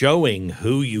really showing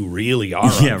who you really are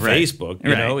on Facebook.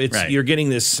 You know, you're getting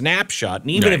this snapshot.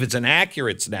 And even if it's an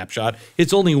accurate snapshot,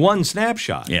 it's only one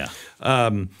snapshot.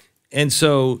 And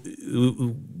so,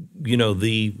 you know,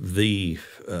 the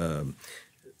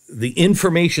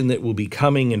information that will be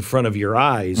coming in front of your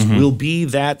eyes will be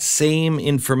that same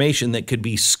information that could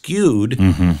be skewed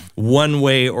one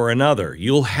way or another.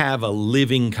 You'll have a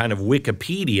living kind of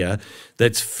Wikipedia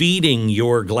that's feeding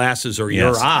your glasses or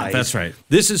your eyes. That's right.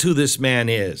 This is who this man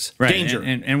is. Danger.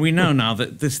 And we know now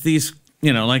that these,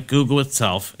 you know, like Google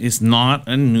itself is not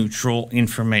a neutral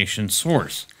information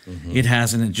source. It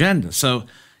has an agenda. So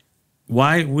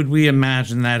why would we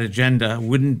imagine that agenda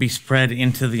wouldn't be spread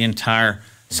into the entire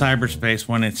cyberspace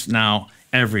when it's now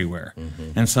everywhere?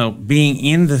 And so being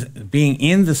in the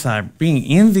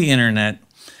internet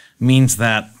means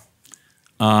that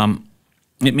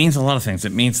it means a lot of things.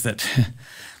 It means that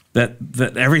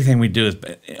that everything we do is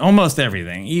almost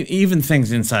everything, even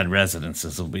things inside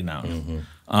residences, will be known.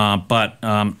 But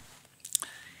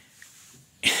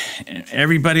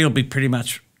everybody will be pretty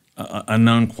much a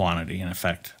known quantity, in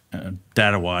effect,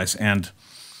 data-wise, and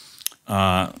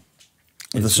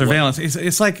the surveillance.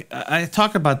 It's like I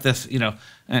talk about this, you know,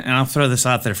 and I'll throw this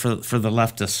out there for the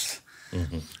leftists.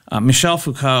 Michel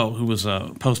Foucault, who was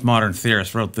a postmodern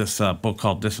theorist, wrote this book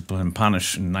called Discipline and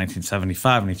Punish in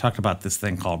 1975, and he talked about this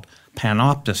thing called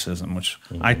panopticism, which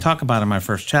I talk about in my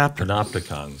first chapter.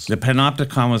 Panopticons. The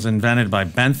panopticon was invented by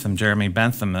Bentham, Jeremy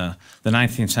Bentham, the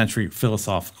 19th century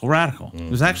philosophical radical. He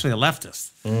was actually a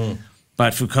leftist.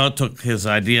 But Foucault took his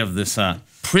idea of this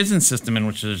prison system in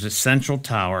which there's a central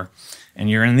tower, and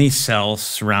you're in these cells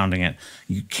surrounding it.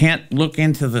 You can't look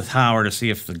into the tower to see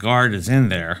if the guard is in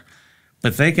there,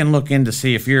 but they can look in to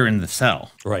see if you're in the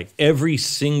cell. Right. Every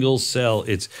single cell,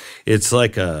 it's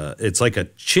like a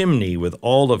chimney with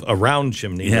all of a round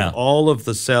chimney with all of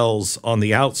the cells on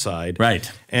the outside.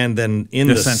 Right. And then in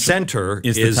the center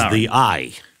is the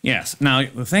eye. Yes. Now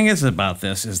the thing is about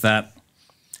this is that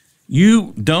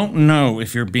you don't know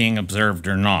if you're being observed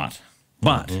or not,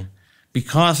 but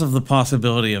because of the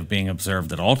possibility of being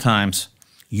observed at all times,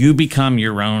 you become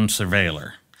your own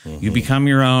surveiller. You become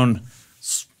your own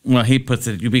Well, he puts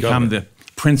it, you become the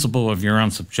principle of your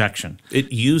own subjection.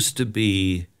 It used to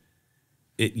be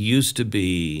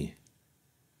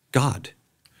God.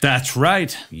 That's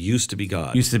right. Used to be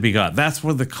God. Used to be God. That's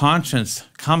where the conscience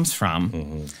comes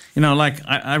from. You know, like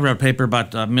I wrote a paper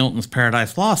about Milton's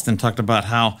Paradise Lost and talked about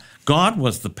how God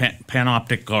was the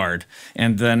panoptic guard.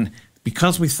 And then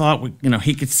because we thought,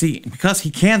 he could see, because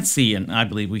he can't see, and I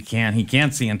believe he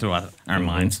can't see into our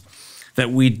minds,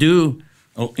 that we do,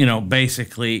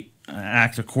 basically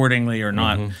act accordingly or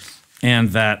not. And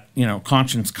that,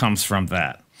 conscience comes from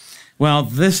that. Well,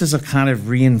 this is a kind of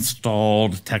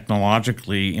reinstalled,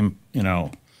 technologically,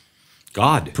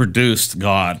 God produced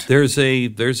God. There's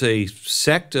a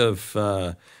sect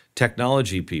of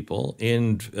technology people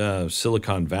in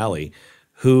Silicon Valley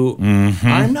who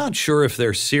I'm not sure if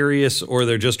they're serious or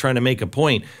they're just trying to make a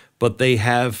point, but they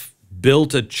have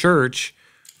built a church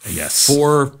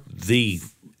for the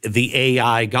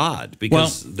AI God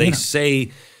because they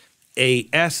say a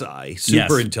SI,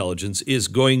 superintelligence, is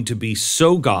going to be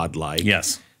so godlike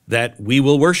that we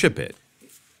will worship it.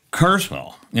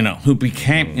 Kurzweil, who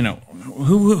became,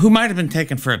 who might have been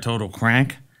taken for a total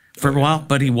crank for a while,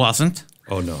 but he wasn't.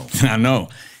 Oh, no. I know.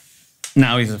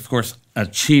 Now he's, of course, a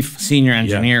chief senior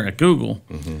engineer at Google.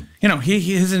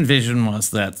 His vision was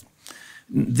that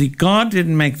the God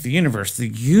didn't make the universe. The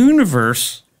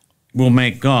universe will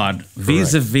make God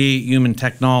vis-a-vis human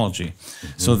technology,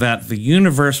 so that the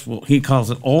universe will, he calls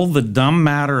it, all the dumb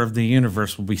matter of the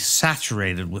universe will be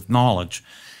saturated with knowledge,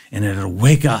 and it'll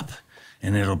wake up,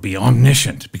 and it'll be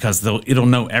omniscient, because it'll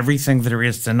know everything there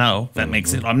is to know. That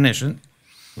makes it omniscient,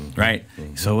 right?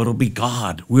 So it'll be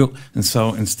God. And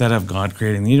so instead of God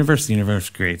creating the universe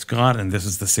creates God, and this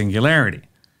is the singularity.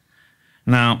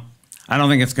 Now, I don't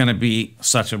think it's going to be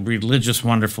such a religious,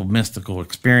 wonderful, mystical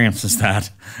experience as that.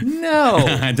 No.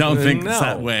 I don't think it's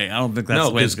that way. I don't think that's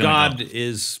the way it's going to go. God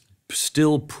is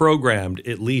still programmed,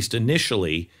 at least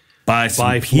initially, by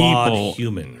flawed people,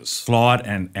 humans. Flawed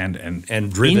and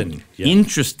driven.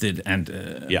 Interested and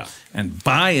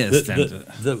biased.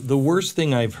 The worst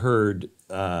thing I've heard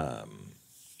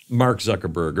Mark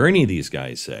Zuckerberg or any of these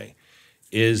guys say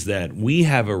is that we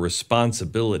have a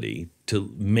responsibility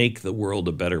to make the world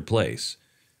a better place.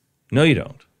 No, you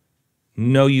don't.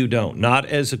 No, you don't. Not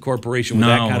as a corporation with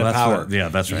that kind of power.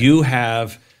 That's right. You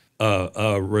have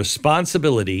a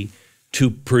responsibility to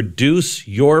produce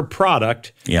your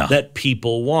product that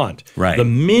people want. Right. The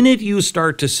minute you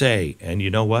start to say, and you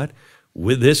know what?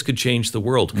 This could change the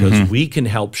world because we can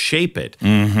help shape it,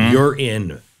 you're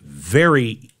in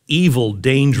very evil,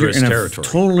 dangerous territory.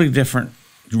 Totally different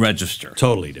register.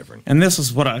 Totally different. And this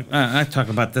is what I talk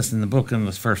about this in the book in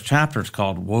this first chapter. It's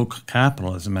called Woke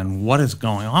Capitalism, and what is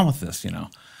going on with this,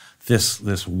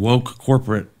 this woke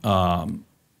corporate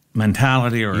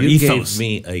mentality or ethos. You gave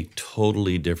me a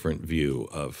totally different view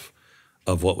of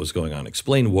what was going on.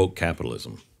 Explain woke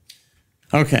capitalism.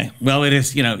 Okay. Well, it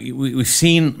is, we've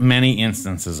seen many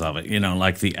instances of it,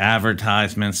 like the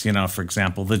advertisements, for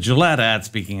example, the Gillette ad,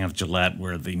 speaking of Gillette,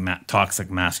 where the toxic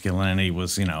masculinity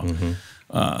was,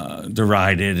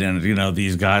 derided, and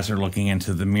these guys are looking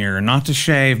into the mirror not to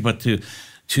shave but to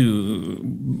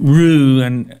rue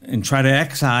and try to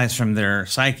excise from their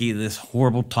psyche this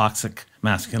horrible toxic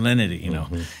masculinity,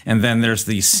 and then there's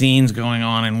these scenes going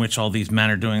on in which all these men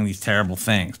are doing these terrible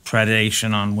things,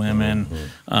 predation on women,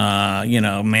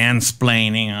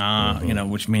 mansplaining,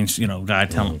 which means guy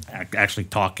actually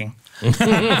talking.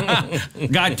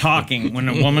 Guy talking when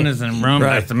a woman is in a room,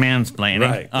 that's the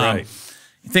mansplaining. Right.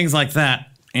 Things like that.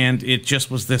 And it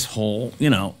just was this whole,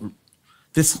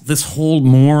 this whole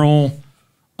moral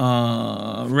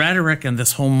rhetoric and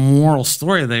this whole moral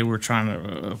story they were trying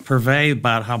to purvey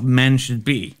about how men should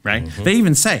be, right? They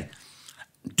even say,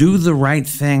 do the right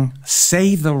thing,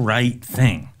 say the right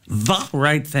thing, the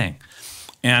right thing.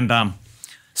 And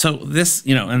so this,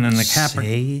 and then the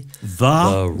say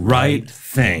the right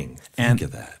thing. And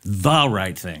think of that. The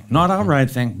right thing, not our right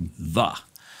thing, the.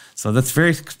 So that's very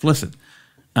explicit.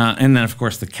 And then, of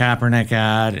course, the Kaepernick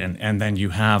ad, and then you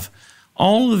have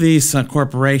all of these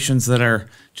corporations that are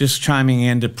just chiming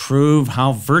in to prove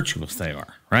how virtuous they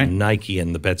are, right? Nike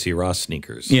and the Betsy Ross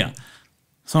sneakers. Yeah.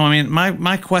 So, I mean,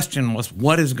 my question was,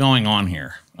 what is going on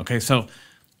here? Okay, so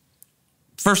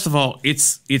first of all,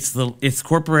 it's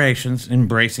corporations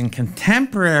embracing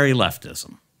contemporary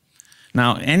leftism.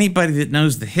 Now, anybody that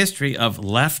knows the history of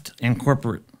left and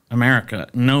corporate America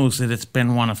knows that it's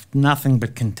been one of nothing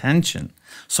but contention.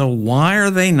 So why are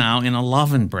they now in a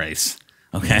love embrace?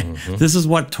 Okay, this is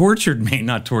what tortured me,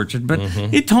 not tortured, but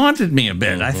it taunted me a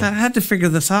bit. I thought I had to figure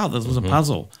this out. This was a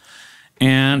puzzle.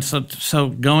 And so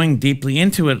going deeply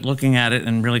into it, looking at it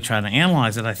and really trying to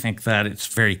analyze it, I think that it's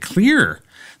very clear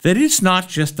that it's not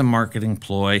just a marketing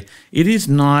ploy. It is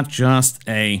not just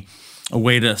a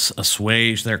way to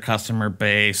assuage their customer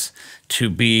base, to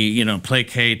be,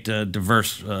 placate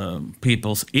diverse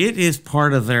peoples. It is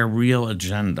part of their real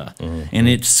agenda, and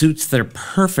it suits their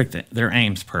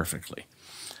aims perfectly.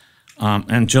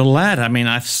 And Gillette, I mean,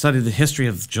 I've studied the history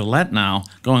of Gillette now,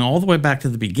 going all the way back to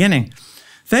the beginning.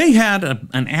 They had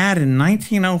an ad in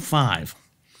 1905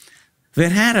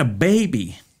 that had a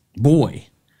baby boy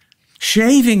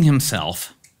shaving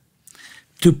himself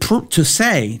to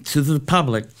say to the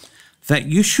public that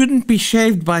you shouldn't be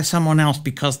shaved by someone else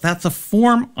because that's a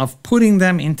form of putting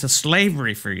them into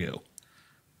slavery for you.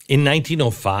 In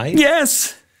 1905?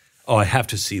 Yes. Oh, I have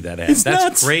to see that ad. That's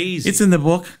nuts. Crazy. It's in the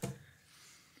book.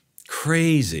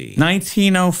 Crazy.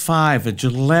 1905, a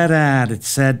Gillette ad. It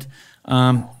said,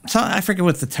 so I forget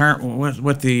what the term,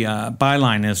 what the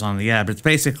byline is on the ad, but it's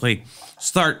basically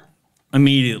start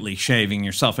immediately shaving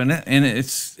yourself. And it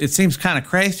seems kind of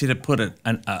crazy to put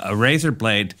a razor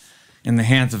blade in the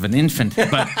hands of an infant,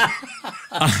 but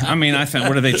I mean, I thought,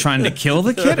 what are they trying to kill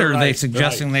the kid, or are they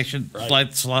suggesting they should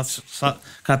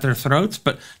cut their throats?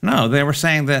 But no, they were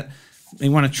saying that they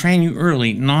want to train you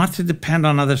early not to depend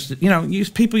on others.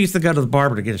 People used to go to the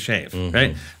barber to get a shave,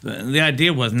 right? The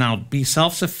idea was now be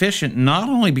self-sufficient, not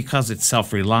only because it's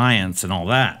self-reliance and all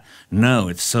that. No,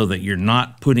 it's so that you're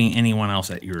not putting anyone else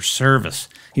at your service.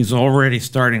 He's already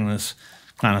starting this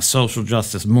kind of social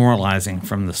justice moralizing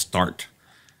from the start.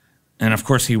 And of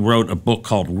course, he wrote a book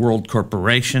called World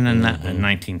Corporation in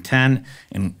 1910,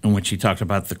 in which he talked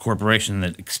about the corporation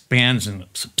that expands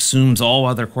and subsumes all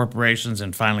other corporations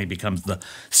and finally becomes the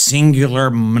singular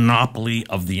monopoly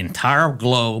of the entire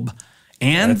globe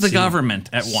and the government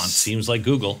at once. Seems like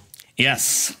Google.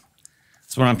 Yes.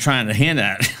 That's what I'm trying to hint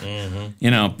at.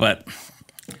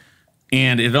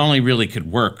 And it only really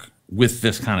could work with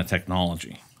this kind of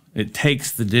technology. It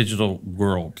takes the digital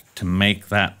world to make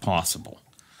that possible.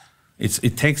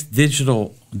 It takes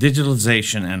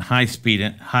digitalization and high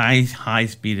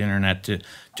speed internet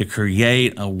to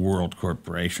create a world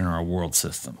corporation or a world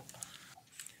system.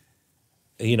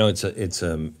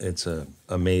 It's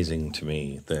amazing to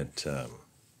me that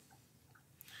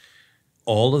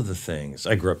all of the things.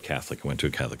 I grew up Catholic. I went to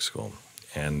a Catholic school.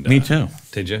 And me too.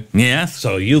 Did you? Yes.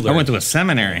 So you learned. I went to a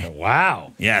seminary.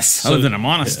 Wow. Yes. I lived in a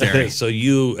monastery. So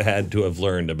you had to have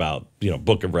learned about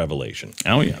Book of Revelation.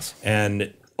 Oh yes.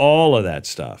 And all of that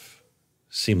stuff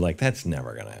seemed like that's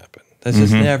never going to happen. That's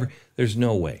just never. There's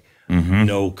no way.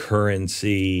 No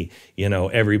currency.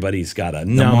 Everybody's got a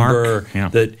number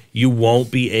that you won't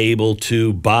be able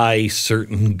to buy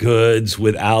certain goods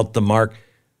without the mark.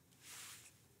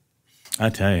 I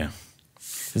tell you.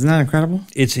 Isn't that incredible?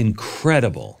 It's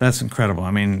incredible. That's incredible.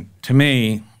 I mean, to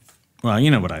me, well,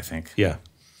 you know what I think. Yeah.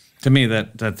 To me,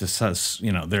 that just says,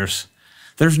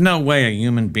 there's no way a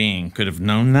human being could have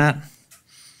known that.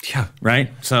 Yeah.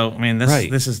 Right. So I mean,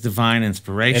 this is divine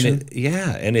inspiration.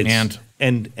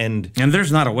 And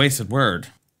there's not a wasted word.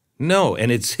 No,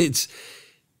 and it's.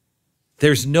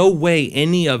 There's no way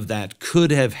any of that could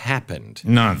have happened.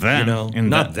 Not then.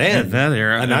 Not then. At that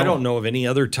era. And I don't know of any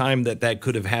other time that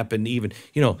could have happened even.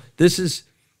 This is,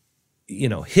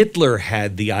 Hitler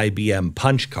had the IBM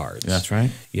punch cards. That's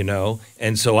right.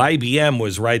 And so IBM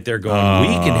was right there going,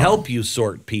 we can help you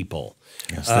sort people.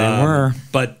 Yes, they were.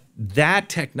 But that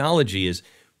technology is,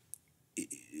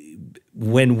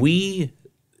 when we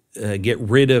get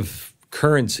rid of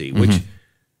currency, which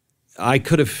I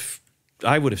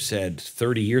would have said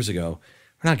 30 years ago,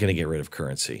 we're not going to get rid of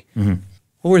currency. Well,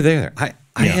 we're there. I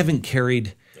haven't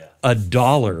carried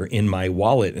 $1 in my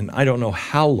wallet in I don't know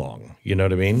how long. You know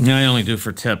what I mean? Yeah, I only do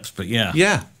for tips, but yeah.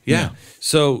 Yeah.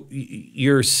 So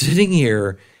you're sitting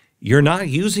here, you're not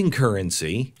using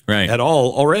currency at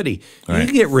all already. You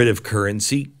can get rid of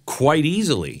currency quite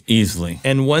easily.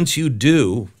 And once you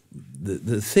do,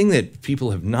 the thing that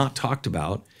people have not talked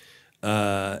about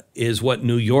is what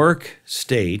New York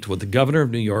State, what the governor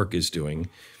of New York is doing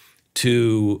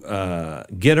to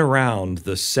get around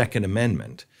the Second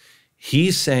Amendment.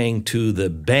 He's saying to the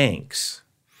banks,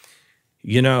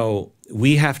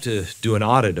 we have to do an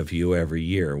audit of you every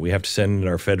year. We have to send in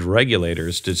our federal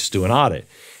regulators to just do an audit.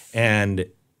 And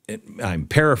I'm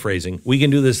paraphrasing, we can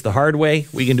do this the hard way,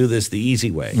 we can do this the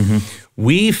easy way.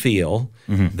 We feel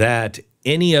that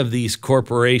any of these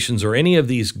corporations or any of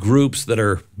these groups that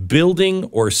are building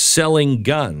or selling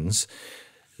guns,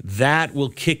 that will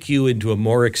kick you into a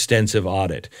more extensive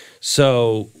audit.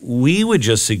 So we would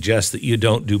just suggest that you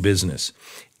don't do business.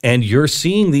 And you're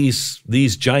seeing these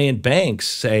giant banks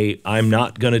say, "I'm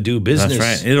not going to do business."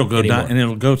 That's right. It'll go anymore. down, and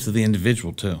it'll go to the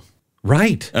individual too.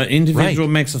 Right. Individual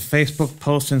makes a Facebook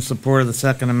post in support of the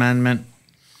Second Amendment,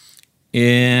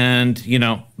 and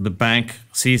the bank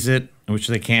sees it, which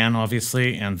they can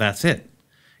obviously, and that's it.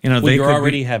 Well, you're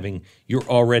already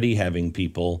having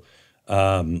people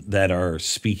that are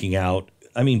speaking out.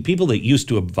 I mean, people that used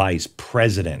to advise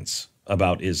presidents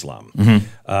about Islam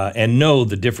and know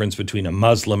the difference between a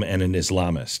Muslim and an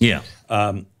Islamist. Yeah.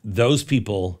 Those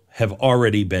people have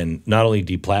already been not only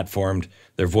deplatformed,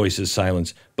 their voices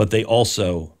silenced, but they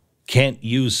also can't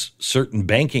use certain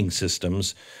banking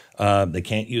systems. They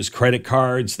can't use credit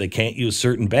cards. They can't use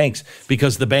certain banks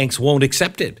because the banks won't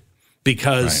accept it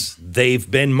because they've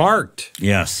been marked.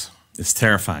 Yes. It's a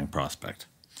terrifying prospect.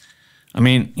 I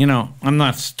mean, I'm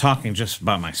not talking just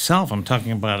about myself. I'm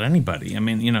talking about anybody. I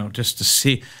mean, just to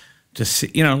see,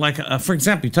 like, for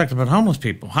example, you talked about homeless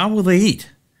people. How will they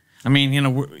eat? I mean,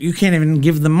 you can't even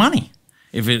give them money.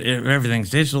 If everything's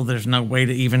digital, there's no way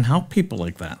to even help people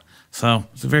like that. So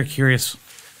it's a very curious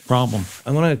problem.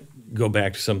 I want to go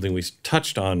back to something we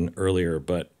touched on earlier,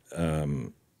 but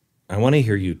I want to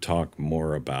hear you talk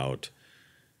more about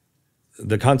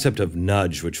the concept of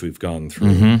nudge, which we've gone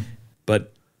through,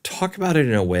 but talk about it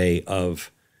in a way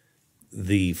of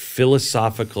the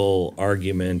philosophical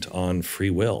argument on free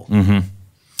will.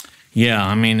 Yeah,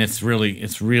 I mean, it's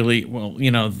really, well,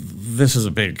 this is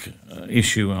a big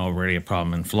issue already, a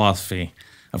problem in philosophy,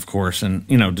 of course, and,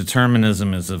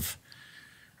 determinism is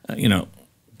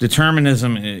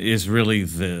determinism is really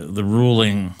the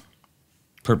ruling,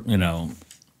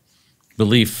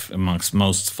 belief amongst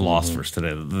most philosophers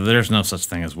today. There's no such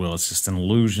thing as will. It's just an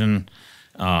illusion.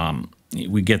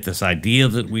 We get this idea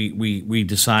that we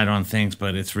decide on things,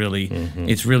 but it's really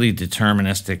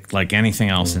deterministic, like anything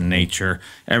else in nature.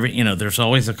 There's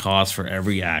always a cause for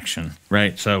every action,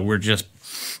 right? So we're just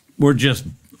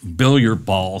billiard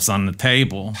balls on the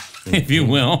table, if you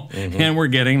will, and we're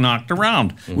getting knocked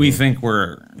around. We think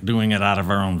we're doing it out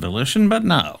of our own volition, but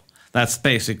no. That's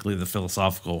basically the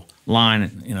philosophical line,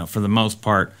 for the most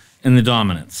part, in the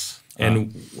dominance.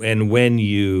 And when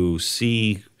you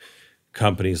see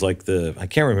companies like I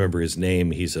can't remember his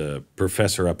name, he's a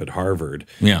professor up at Harvard,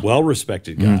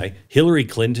 well-respected guy, Hillary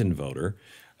Clinton voter,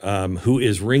 who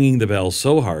is ringing the bell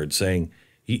so hard saying,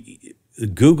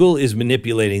 Google is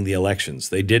manipulating the elections.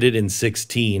 They did it in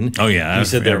 2016. Oh, yeah. He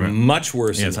said they're much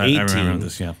worse in 2018. I remember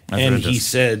this, yeah. And he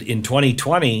said in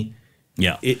 2020,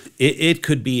 it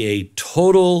could be a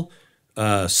total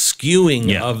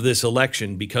skewing of this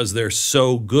election because they're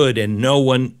so good and no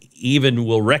one even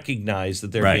will recognize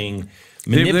that they're being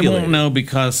manipulated. They won't know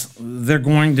because they're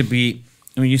going to be,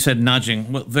 you said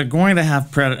nudging. Well, they're going to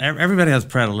have, everybody has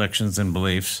predilections and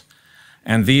beliefs,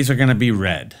 and these are going to be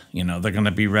read. They're going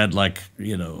to be read like,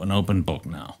 an open book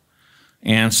now.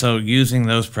 And so using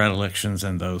those predilections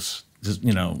and those,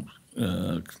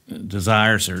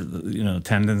 desires or,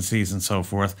 tendencies and so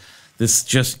forth,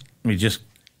 we just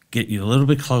get you a little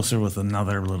bit closer with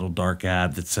another little dark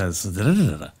ad that says,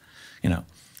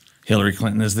 Hillary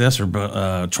Clinton is this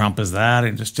or Trump is that,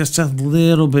 and just a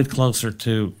little bit closer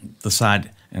to the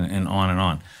side and on and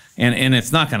on. And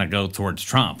it's not going to go towards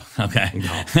Trump, okay?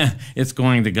 No. It's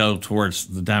going to go towards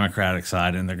the Democratic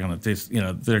side, and they're going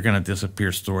to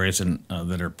disappear stories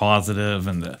that are positive.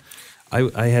 And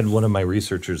I had one of my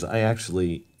researchers.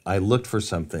 I looked for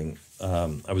something.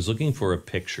 I was looking for a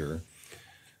picture.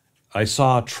 I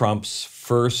saw Trump's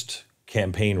first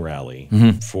campaign rally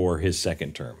for his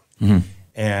second term.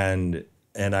 And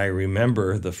I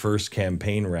remember the first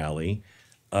campaign rally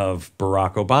of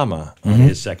Barack Obama on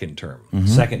his second term.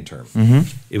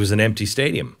 It was an empty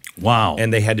stadium. Wow.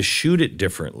 And they had to shoot it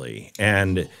differently.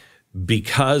 And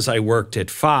because I worked at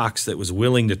Fox that was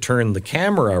willing to turn the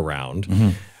camera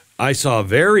around, I saw a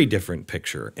very different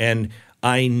picture. And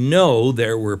I know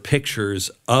there were pictures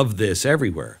of this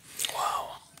everywhere. Wow.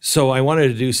 So I wanted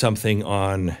to do something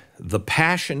on the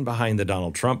passion behind the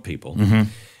Donald Trump people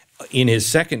in his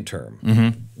second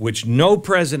term, which no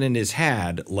president has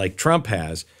had like Trump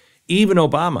has, even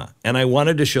Obama. And I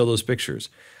wanted to show those pictures.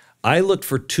 I looked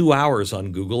for 2 hours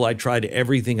on Google. I tried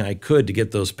everything I could to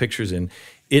get those pictures in.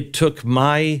 It took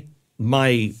the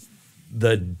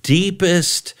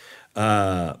deepest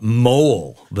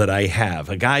mole that I have,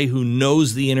 a guy who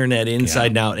knows the internet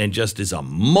inside and out and just is a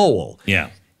mole.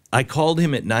 Yeah. I called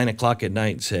him at 9 o'clock at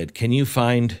night and said, can you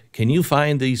find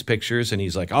these pictures? And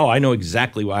he's like, oh, I know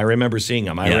exactly. I remember seeing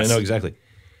them. I know exactly.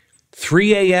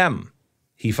 3 a.m.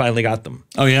 he finally got them.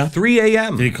 Oh, yeah? 3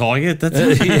 a.m. Did he call you at that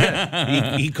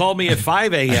time? He called me at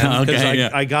 5 a.m.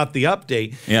 because I got the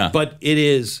update. Yeah. But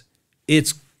it's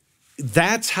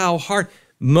that's how hard.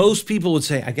 Most people would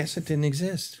say, I guess it didn't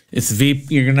exist. It's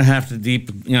you're going to have to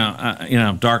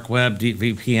dark web, deep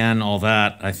VPN, all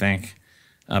that, I think.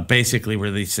 Basically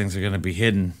where these things are going to be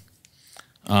hidden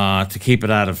to keep it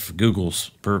out of Google's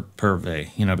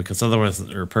purvey, because otherwise,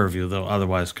 or purview, they'll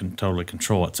otherwise can totally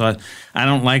control it. So I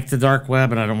don't like the dark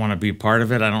web, and I don't want to be a part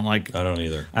of it. I don't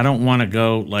either. I don't want to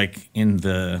go like in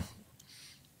the.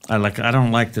 I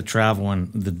don't like to travel in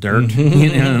the dirt,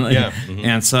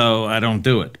 and so I don't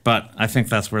do it. But I think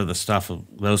that's where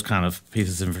those kind of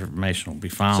pieces of information will be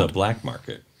found. It's a black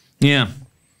market. Yeah,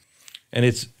 and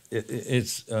it's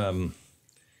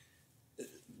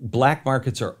black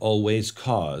markets are always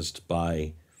caused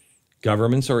by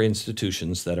governments or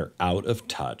institutions that are out of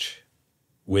touch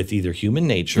with either human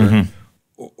nature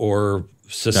or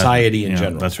society in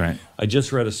general. That's right. I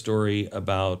just read a story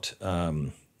about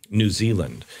New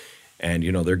Zealand and,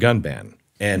 their gun ban.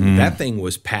 And that thing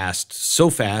was passed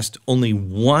so fast, only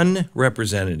one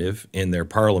representative in their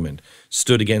parliament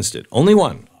stood against it. Only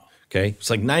one, okay?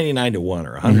 It's like 99 to 1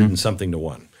 or 100 and something to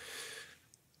 1.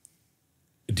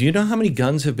 Do you know how many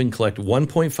guns have been collected?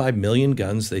 1.5 million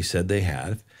guns they said they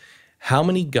had. How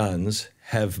many guns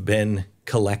have been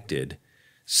collected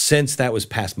since that was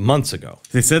passed months ago?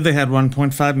 They said they had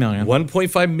 1.5 million.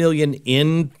 1.5 million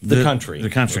in the country. The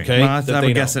country. Okay? Well, I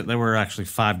would guess that there were actually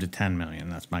 5 to 10 million.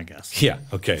 That's my guess. Yeah,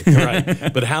 okay,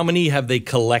 right. But how many have they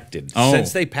collected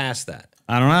since they passed that?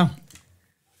 I don't know.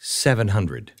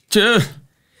 700.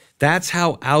 That's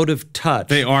how out of touch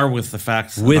they are with the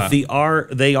facts. They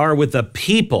are with the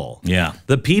people. Yeah.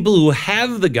 The people who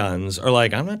have the guns are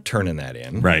like, I'm not turning that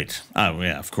in. Right. Oh,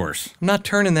 yeah, of course. I'm not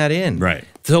turning that in. Right.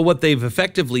 So what they've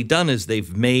effectively done is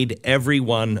they've made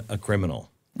everyone a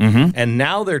criminal. And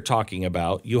now they're talking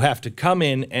about you have to come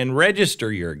in and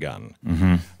register your gun,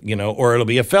 or it'll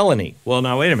be a felony. Well,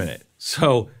 now, wait a minute.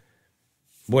 So,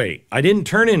 wait, I didn't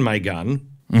turn in my gun.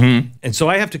 And so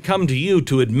I have to come to you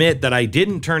to admit that I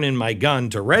didn't turn in my gun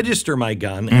to register my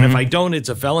gun. And if I don't, it's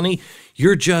a felony.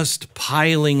 You're just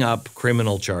piling up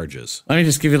criminal charges. Let me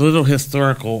just give you a little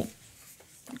historical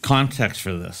context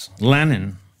for this.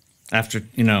 Lenin, after,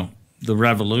 the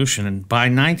revolution, and by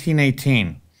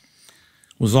 1918,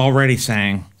 was already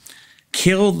saying,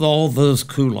 kill all those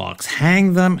kulaks,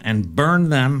 hang them and burn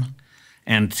them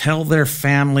and tell their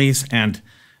families and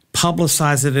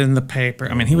publicize it in the paper.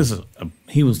 I mean, he was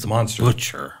the monster.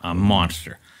 Butcher, a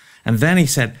monster. And then he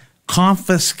said,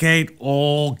 confiscate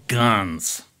all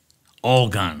guns. All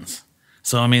guns.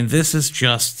 So, I mean, it's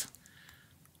just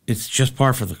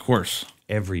par for the course.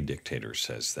 Every dictator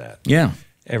says that. Yeah.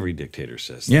 Every dictator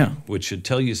says that. Yeah. Which should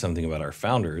tell you something about our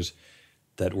founders,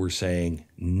 that we're saying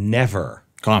never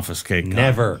confiscate guns.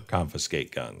 Never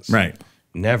confiscate guns. Right.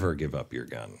 Never give up your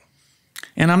gun.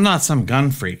 And I'm not some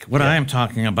gun freak. What I am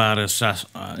talking about is just,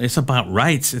 it's about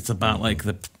rights. It's about like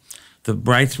the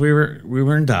rights we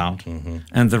were endowed,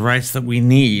 and the rights that we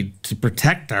need to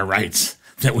protect our rights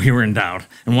that we were endowed.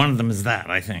 And one of them is that,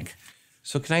 I think.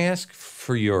 So can I ask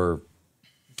for your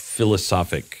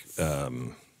philosophic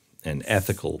and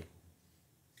ethical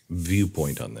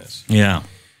viewpoint on this? Yeah.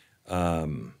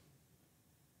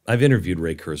 I've interviewed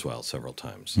Ray Kurzweil several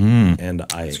times, and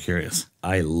That's curious.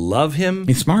 I love him.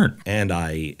 He's smart. And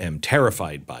I am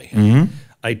terrified by him.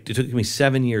 It took me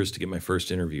 7 years to get my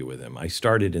first interview with him. I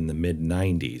started in the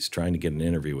mid-'90s trying to get an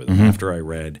interview with him after I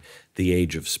read The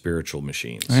Age of Spiritual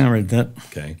Machines. I read that.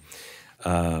 Okay.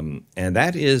 And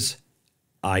that is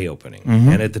eye-opening.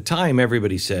 And at the time,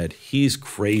 everybody said, he's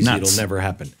crazy. Nuts. It'll never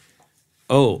happen.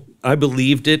 Oh, I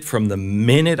believed it from the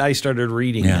minute I started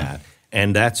reading that.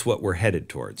 And that's what we're headed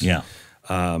towards. Yeah.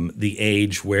 The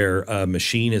age where a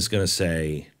machine is going to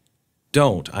say,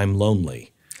 don't, I'm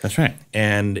lonely. That's right.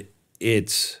 And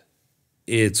it's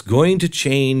going to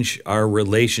change our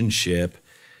relationship.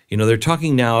 They're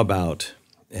talking now about,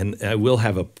 and I will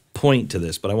have a point to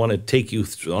this, but I want to take you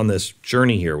on this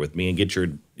journey here with me and get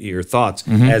your thoughts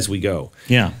as we go.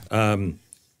 Yeah.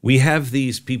 We have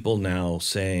these people now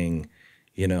saying,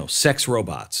 sex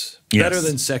robots, better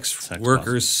than sex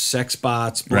workers, sex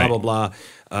bots, blah, blah, blah.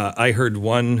 I heard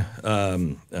one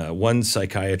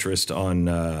psychiatrist on,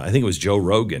 I think it was Joe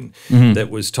Rogan, that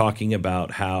was talking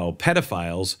about how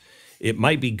pedophiles, it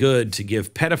might be good to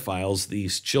give pedophiles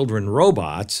these children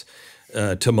robots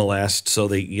to molest, so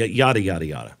they yada, yada,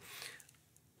 yada.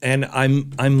 And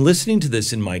I'm listening to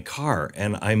this in my car,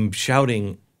 and I'm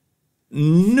shouting,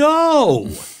 no!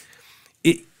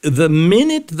 The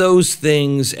minute those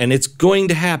things, and it's going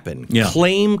to happen,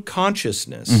 claim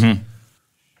consciousness,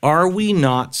 are we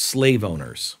not slave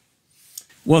owners?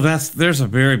 Well, there's a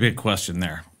very big question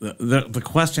there. The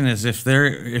question is if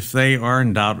they are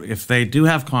endowed, if they do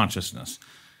have consciousness,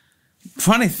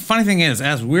 funny thing is,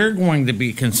 as we're going to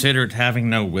be considered having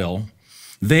no will,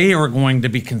 they are going to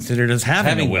be considered as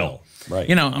having a will. Right.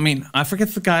 You know, I mean, I forget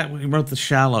the guy who wrote The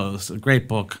Shallows, a great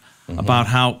book about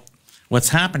how what's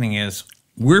happening is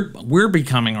we're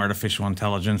becoming artificial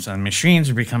intelligence and machines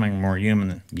are becoming more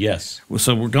human. Yes.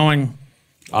 So we're going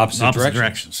Opposite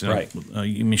directions. So, right.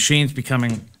 Machines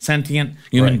becoming sentient,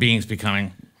 human beings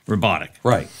becoming robotic.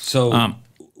 Right. So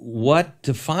what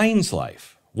defines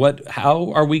life?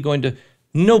 How are we going to,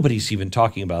 nobody's even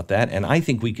talking about that, and I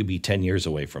think we could be 10 years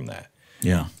away from that.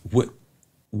 Yeah.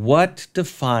 What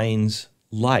defines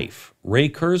life? Ray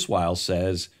Kurzweil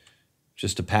says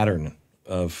just a pattern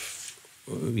of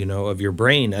your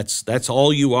brain. That's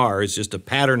all you are, is just a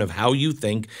pattern of how you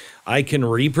think. I can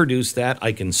reproduce that.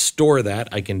 I can store that.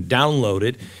 I can download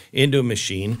it into a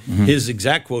machine. His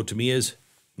exact quote to me is,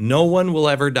 "No one will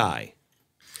ever die."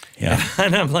 Yeah.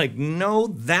 And I'm like, no,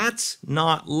 that's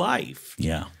not life.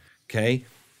 Yeah. Okay.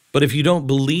 But if you don't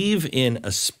believe in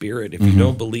a spirit, if you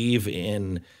don't believe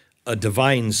in a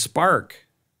divine spark,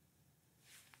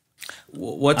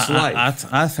 what's life?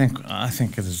 I think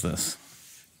it is this.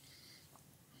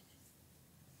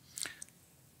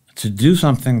 To do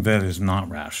something that is not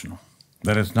rational,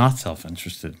 that is not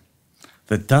self-interested,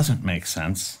 that doesn't make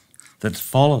sense, that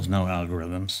follows no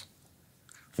algorithms,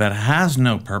 that has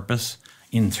no purpose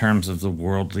in terms of the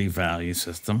worldly value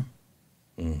system,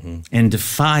 and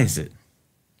defies it,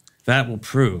 that will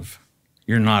prove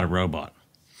you're not a robot.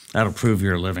 That'll prove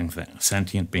you're a living thing, a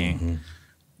sentient being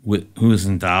who is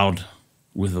endowed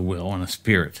with a will and a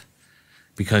spirit,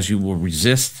 because you will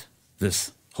resist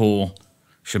this whole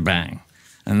shebang.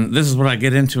 And this is what I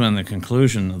get into in the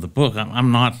conclusion of the book.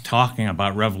 I'm not talking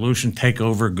about revolution, take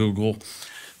over Google.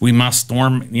 We must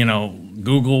storm,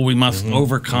 Google. We must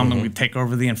overcome and we take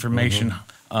over the information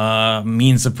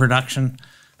means of production.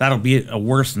 That'll be a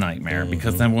worse nightmare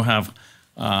because then we'll have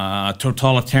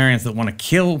totalitarians that want to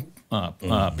kill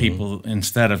people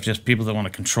instead of just people that want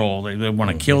to control. They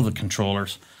want to kill the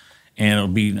controllers, and it'll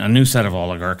be a new set of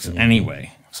oligarchs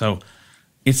anyway. So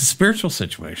it's a spiritual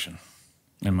situation,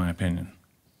 in my opinion.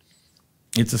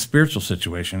 It's a spiritual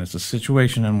situation. It's a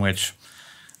situation in which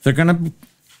they're going to be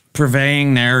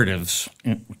purveying narratives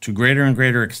to greater and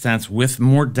greater extents with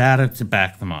more data to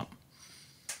back them up,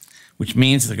 which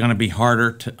means they're going to be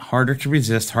harder to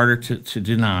resist, harder to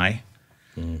deny,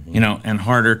 and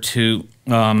harder to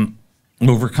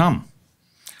overcome,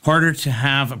 harder to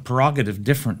have a prerogative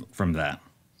different from that.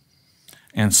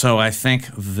 And so I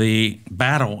think the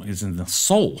battle is in the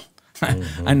soul.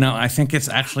 I think it's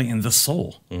actually in the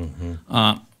soul.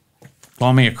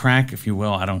 Call me a crank, if you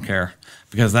will. I don't care,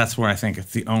 because that's where I think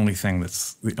it's the only thing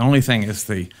is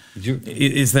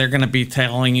they're going to be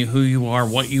telling you who you are,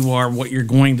 what you're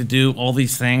going to do, all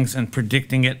these things, and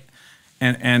predicting it,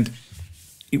 and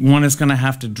one is going to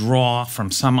have to draw from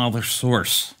some other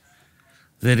source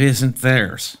that isn't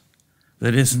theirs,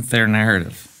 that isn't their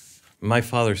narrative. My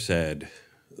father said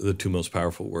the two most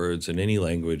powerful words in any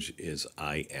language is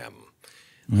 "I am."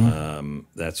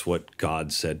 That's what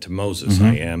God said to Moses,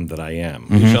 "I am that I am."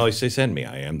 Who shall I say send me?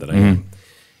 I am that I am.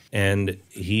 And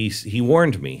he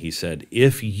warned me. He said,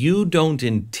 if you don't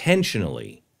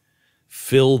intentionally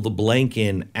fill the blank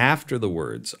in after the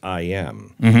words "I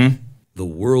am," the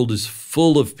world is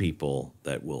full of people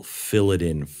that will fill it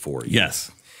in for you.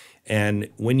 Yes. And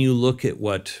when you look at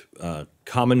what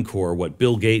Common Core, what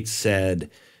Bill Gates said,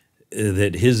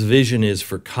 that his vision is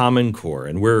for Common Core,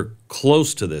 and we're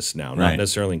close to this now, not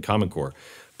necessarily in Common Core,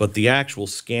 but the actual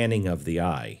scanning of the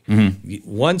eye.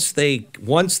 Once they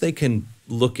can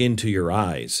look into your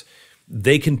eyes,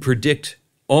 they can predict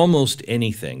almost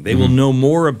anything. They will know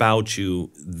more about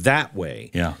you that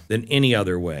way than any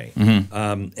other way.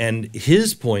 And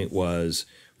his point was,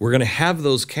 we're going to have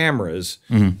those cameras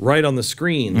right on the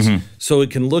screens so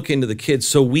it can look into the kids,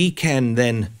 so we can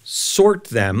then sort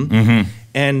them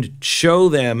and show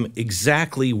them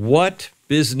exactly what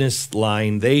business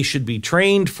line they should be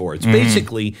trained for. It's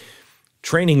basically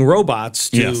training robots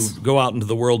to go out into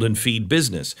the world and feed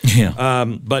business.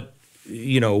 But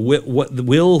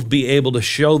we'll be able to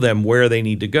show them where they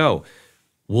need to go.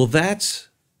 Well, that's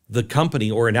the company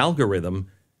or an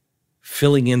algorithm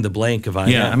filling in the blank of I am.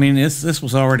 Yeah, I mean, this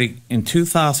was already in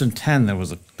 2010. There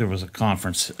was a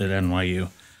conference at NYU,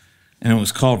 and it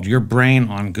was called "Your Brain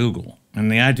on Google." And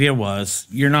the idea was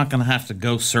you're not going to have to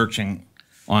go searching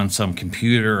on some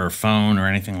computer or phone or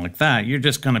anything like that. You're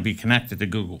just going to be connected to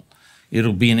Google.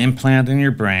 It'll be an implant in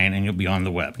your brain, and you'll be on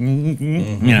the web.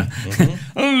 Picking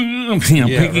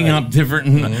up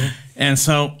different. And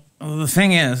so the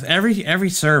thing is, every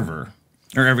server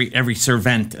or every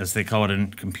servant, as they call it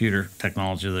in computer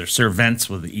technology. There's servants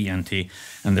with the ENT,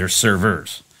 and there's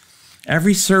servers.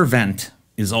 Every servant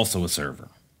is also a server.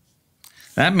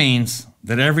 That means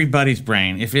that everybody's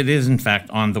brain, if it is in fact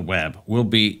on the web, will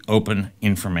be open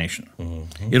information.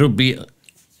 Mm-hmm.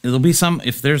 It'll be some,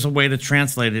 if there's a way to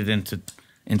translate it into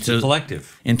a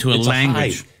collective, into a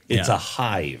language. It's a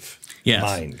hive. Yes.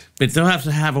 Mind. But they'll have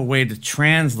to have a way to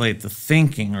translate the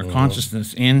thinking or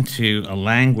consciousness into a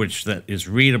language that is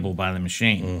readable by the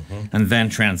machine and then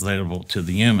translatable to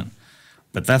the human.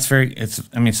 But that's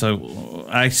so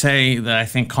I say that I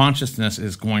think consciousness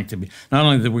is going to be, not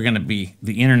only that we're going to be,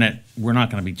 the internet, we're not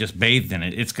going to be just bathed in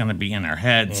it, it's going to be in our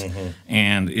heads,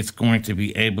 and it's going to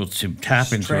be able to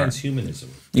tap into transhumanism.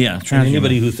 Transhumanism. And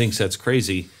anybody who thinks that's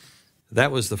crazy,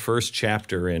 that was the first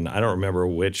chapter in, I don't remember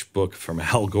which book from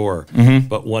Al Gore,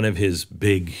 but one of his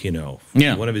big,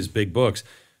 one of his big books.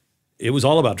 It was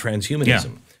all about transhumanism.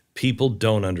 Yeah. People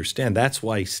don't understand. That's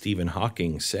why Stephen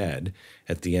Hawking said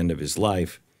at the end of his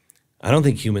life, I don't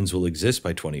think humans will exist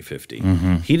by 2050.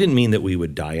 He didn't mean that we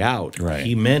would die out. Right.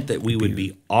 He meant that we would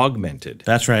be augmented.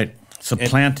 That's right.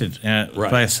 Supplanted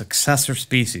by a successor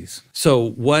species. So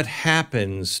what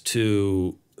happens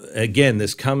to, again,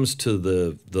 this comes to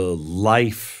the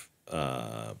life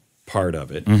part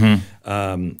of it.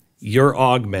 You're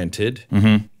augmented.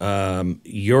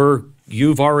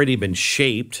 You've already been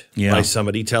shaped by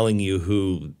somebody telling you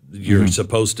who you're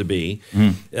supposed to be.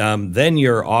 Then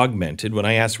you're augmented. When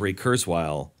I asked Ray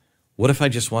Kurzweil, what if I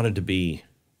just wanted to be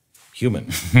human?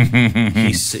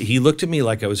 He looked at me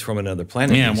like I was from another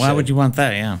planet. Yeah, why would you want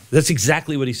that? Yeah. That's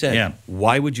exactly what he said. Yeah.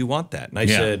 Why would you want that? And I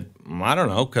said, I don't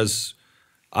know, because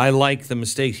I like the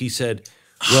mistakes. He said,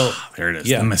 well, there it is.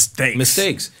 The mistakes.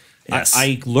 Mistakes. Yes.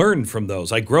 I learn from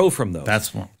those. I grow from those.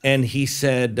 That's one. And he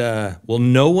said, well,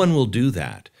 no one will do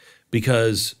that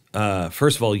because,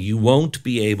 first of all, you won't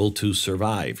be able to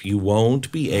survive. You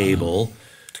won't be able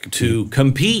to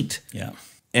compete. Yeah.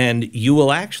 And you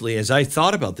will actually, as I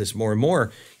thought about this more and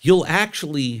more, you'll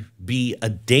actually be a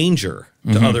danger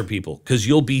to other people because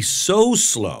you'll be so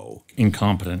slow.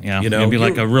 Incompetent, yeah. You'll be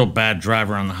like a real bad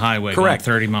driver on the highway going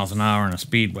 30 miles an hour in a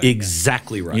speedway.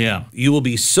 Exactly right. Yeah. You will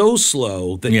be so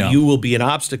slow that you will be an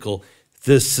obstacle.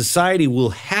 The society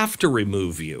will have to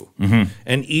remove you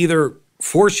and either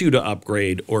force you to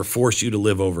upgrade or force you to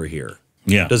live over here.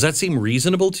 Yeah. Does that seem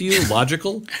reasonable to you?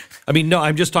 Logical? I mean, no,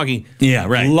 I'm just talking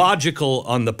logical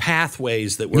on the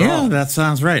pathways that we're on. Yeah, that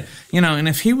sounds right. And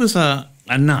if he was a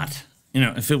nut,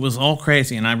 if it was all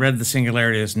crazy, and I read The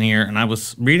Singularity is Near, and I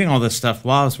was reading all this stuff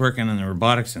while I was working in the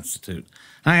Robotics Institute,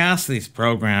 I asked these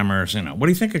programmers, what do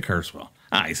you think of Kurzweil?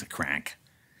 He's a crank.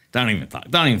 Don't even think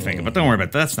about it. Don't worry about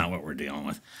it. That's not what we're dealing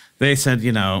with. They said,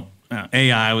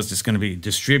 AI was just going to be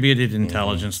distributed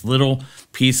intelligence, little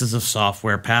pieces of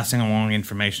software passing along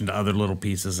information to other little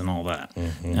pieces and all that.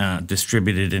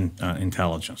 Distributed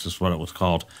intelligence is what it was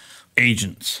called.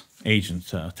 Agent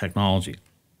technology.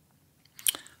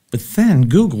 But then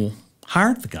Google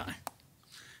hired the guy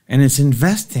and is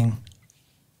investing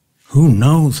who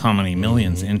knows how many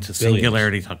millions into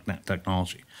singularity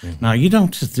technology. Now, you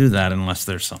don't just do that unless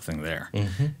there's something there.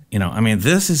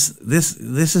 This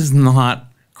is not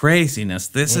craziness.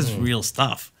 This is real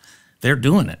stuff. They're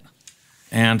doing it.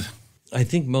 And I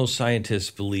think most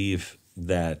scientists believe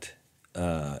that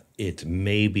it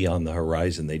may be on the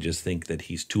horizon. They just think that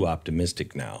he's too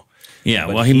optimistic now. Yeah,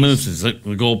 but he moves the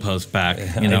goalpost back,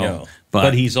 I know.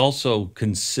 But he's also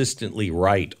consistently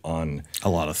right on a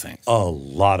lot of things. A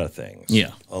lot of things.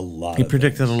 Yeah. He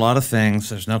predicted a lot of things.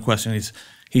 There's no question.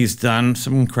 He's done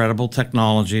some incredible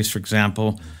technologies. For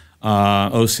example,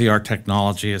 OCR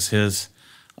technology is his.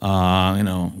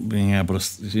 Being able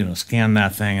to scan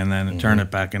that thing and then turn it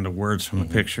back into words from the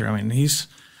picture. I mean,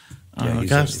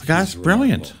 the guy's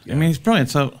brilliant. Yeah. I mean, he's brilliant.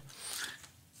 So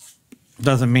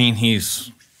doesn't mean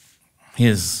his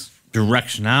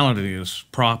directionality is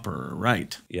proper or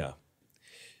right. Yeah.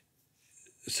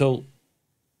 So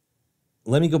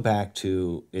let me go back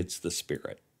to it's the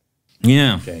spirit.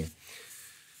 Yeah. Okay.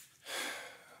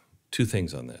 Two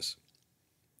things on this.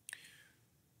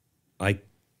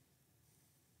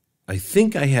 I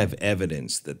think I have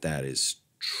evidence that that is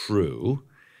true,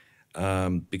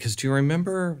 because do you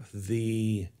remember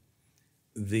the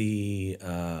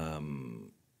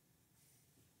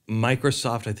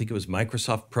Microsoft, I think it was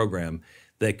Microsoft program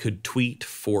that could tweet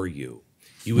for you.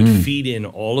 You would feed in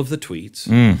all of the tweets,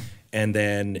 and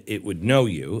then it would know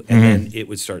you, and then it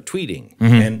would start tweeting.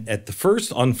 And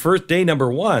on first day number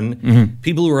one,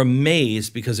 people were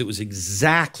amazed because it was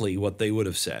exactly what they would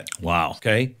have said. Wow.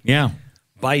 Okay? Yeah.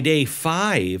 By day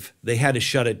 5, they had to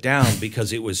shut it down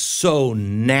because it was so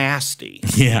nasty.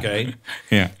 Yeah. Okay.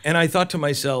 Yeah. And I thought to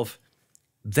myself,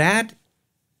 that's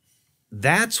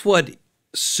what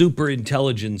super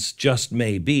intelligence just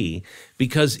may be,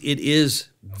 because it's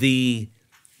the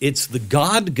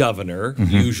God governor,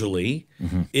 usually.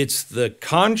 It's the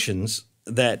conscience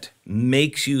that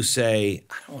makes you say,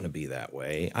 I don't want to be that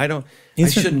way. I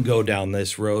shouldn't go down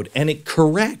this road. And it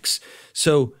corrects.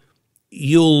 So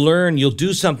you'll learn, you'll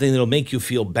do something that'll make you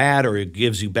feel bad, or it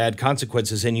gives you bad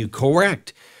consequences, and you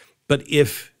correct. But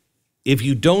if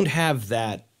you don't have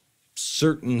that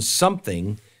certain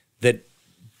something that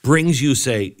brings you,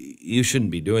 say, you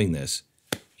shouldn't be doing this,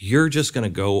 you're just going to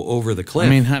go over the cliff. I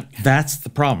mean, that's the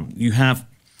problem. You have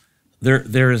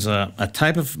there is a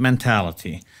type of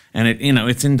mentality, and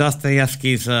it's in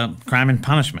Dostoevsky's Crime and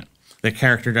Punishment. The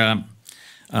character,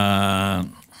 I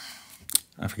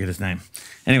forget his name.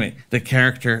 Anyway,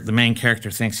 the main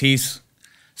character thinks he's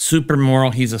super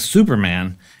moral. He's a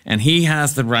Superman, and he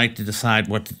has the right to decide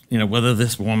whether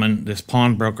this woman, this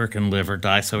pawnbroker, can live or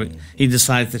die. So he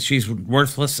decides that she's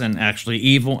worthless and actually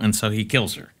evil, and so he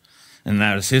kills her. And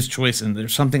that is his choice. And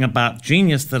there's something about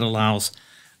genius that allows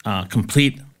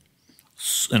complete,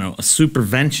 a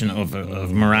supervention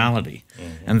of morality.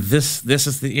 And this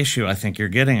is the issue I think you're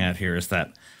getting at here, is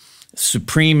that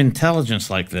supreme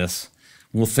intelligence like this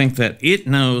will think that it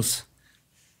knows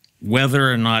whether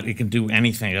or not it can do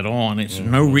anything at all, and it's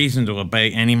no reason to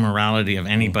obey any morality of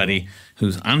anybody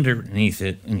who's underneath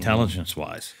it,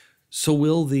 intelligence-wise. So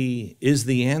is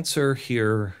the answer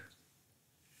here,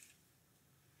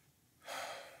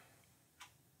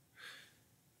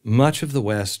 much of the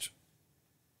West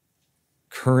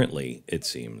currently, it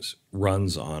seems,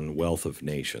 runs on wealth of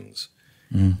nations,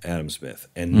 Adam Smith,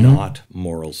 and not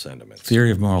moral sentiments.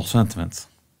 Theory of moral sentiments.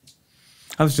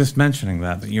 I was just mentioning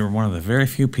that you're one of the very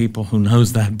few people who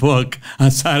knows that book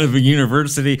outside of a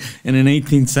university in an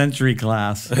 18th century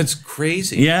class. That's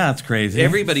crazy. Yeah, it's crazy.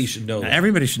 Everybody should know that.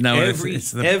 Everybody should know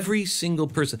every single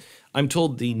person. I'm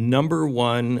told the number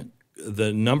one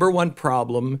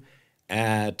problem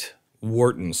at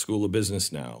Wharton School of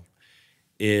Business now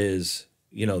is,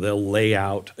 they'll lay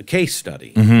out a case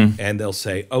study and they'll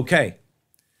say, okay,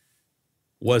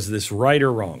 was this right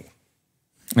or wrong?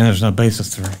 And there's no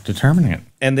basis for determining it.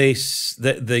 And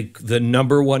the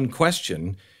number one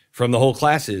question from the whole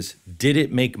class is, did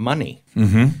it make money?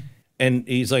 And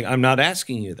he's like, I'm not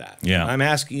asking you that. Yeah. I'm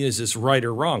asking you, is this right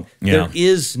or wrong? Yeah. There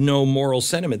is no moral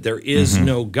sentiment. There is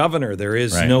no governor. There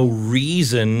is no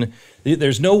reason.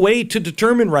 There's no way to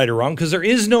determine right or wrong, because there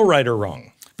is no right or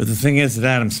wrong. But the thing is that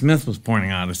Adam Smith was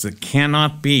pointing out is it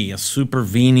cannot be a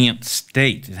supervenient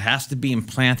state. It has to be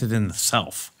implanted in the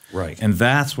self. Right. And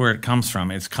that's where it comes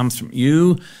from. It comes from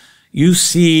you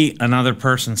see another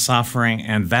person suffering,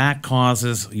 and that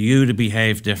causes you to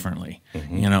behave differently.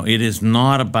 It is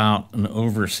not about an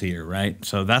overseer, right?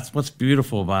 So that's what's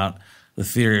beautiful about the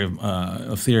theory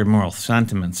of moral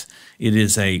sentiments. It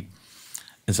is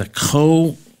it's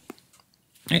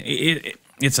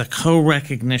a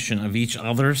co-recognition of each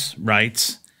other's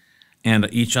rights and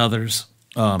each other's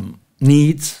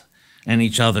needs and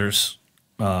each other's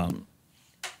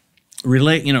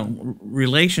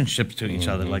relationships to each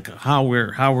other, like how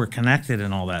we're connected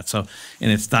and all that. So,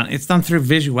 and it's done through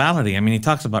visuality. I mean, he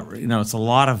talks about, it's a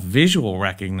lot of visual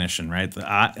recognition, right? The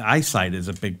eyesight is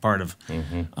a big part of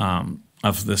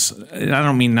this. I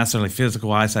don't mean necessarily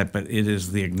physical eyesight, but it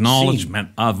is the acknowledgement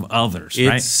of others,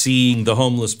 right? It's seeing the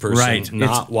homeless person,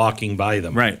 not walking by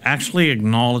them. Right, actually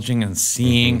acknowledging and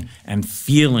seeing and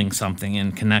feeling something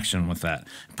in connection with that.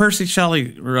 Percy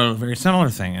Shelley wrote a very similar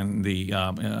thing in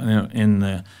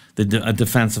the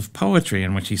defense of poetry,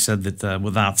 in which he said that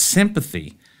without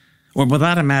sympathy, or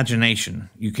without imagination,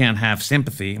 you can't have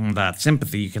sympathy, and without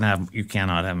sympathy, you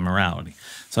cannot have morality.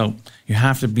 So you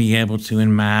have to be able to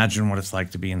imagine what it's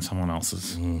like to be in someone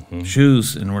else's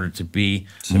shoes in order to be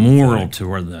moral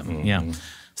toward them. Yeah.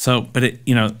 So, but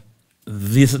the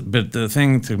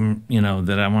thing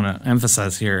that I want to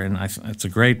emphasize here, and it's a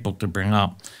great book to bring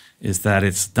up, is that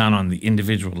it's done on the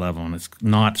individual level and it's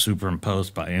not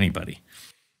superimposed by anybody.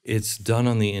 It's done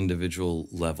on the individual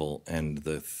level, and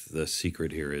the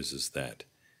secret here is that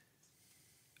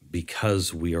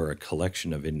because we are a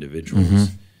collection of individuals,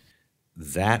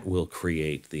 that will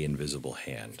create the invisible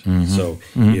hand. So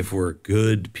if we're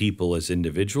good people as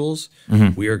individuals,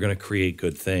 we are going to create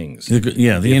good things.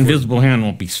 The invisible hand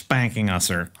won't be spanking us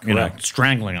or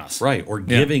strangling us. Right, or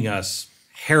giving us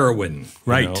heroin.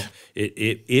 Right.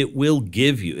 It will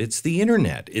give you. It's the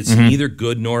internet. It's neither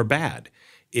good nor bad.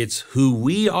 It's who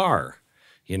we are.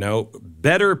 You know,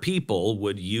 better people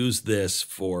would use this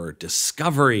for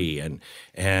discovery and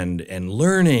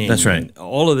learning. That's right. And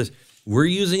all of this. We're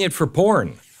using it for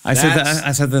porn. I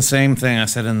said the same thing. I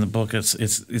said in the book,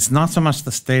 it's not so much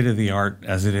the state of the art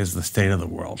as it is the state of the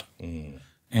world.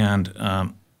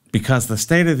 And because the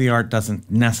state of the art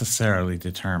doesn't necessarily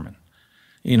determine.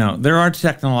 You know, there are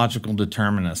technological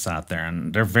determinists out there,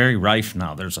 and they're very rife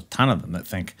now. There's a ton of them that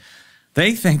think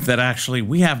that actually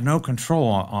we have no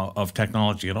control of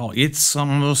technology at all. It's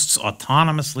almost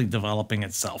autonomously developing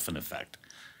itself, in effect,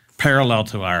 parallel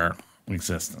to our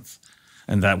existence,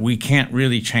 and that we can't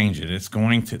really change it. It's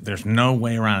going to, there's no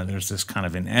way around it. There's this kind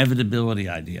of inevitability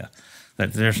idea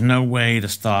that there's no way to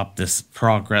stop this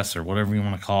progress, or whatever you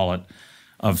want to call it,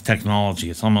 of technology.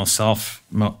 It's almost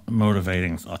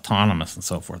self-motivating, autonomous, and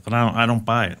so forth. But I don't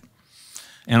buy it.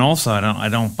 And also, I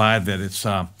don't buy that it's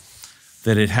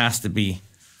that it has to be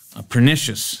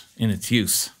pernicious in its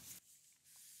use.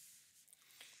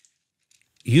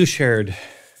 You shared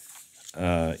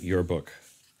your book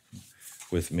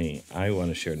with me. I want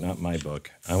to share, not my book,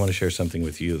 I want to share something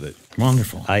with you that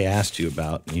Wonderful. I asked you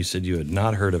about, and you said you had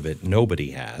not heard of it.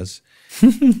 Nobody has.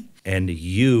 And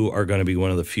you are going to be one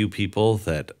of the few people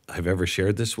that I've ever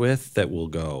shared this with that will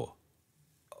go,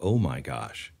 oh my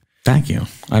gosh. Thank you.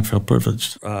 I feel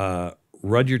privileged.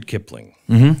 Rudyard Kipling,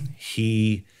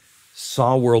 he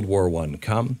saw World War I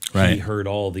come. Right. He heard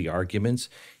all the arguments.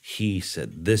 He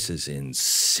said, this is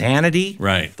insanity.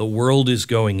 Right. The world is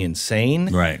going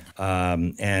insane. Right.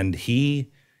 And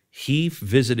he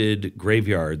visited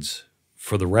graveyards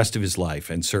for the rest of his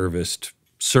life and serviced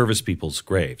people's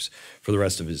graves for the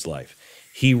rest of his life.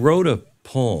 He wrote a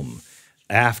poem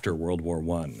after World War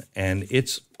I, and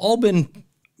it's all been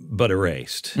but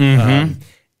erased.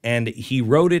 And he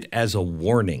wrote it as a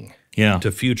warning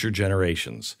to future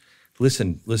generations.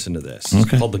 Listen to this. It's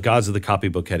called The Gods of the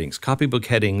Copybook Headings. Copybook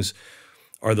headings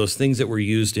are those things that were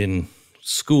used in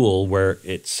school where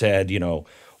it said, you know,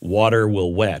 water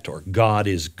will wet, or God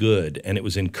is good, and it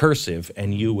was in cursive,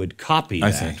 and you would copy that.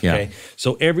 I see, yeah. Okay?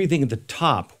 So everything at the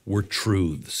top were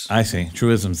truths. I see.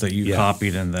 Truisms that you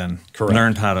copied and then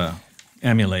learned how to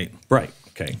emulate. Right.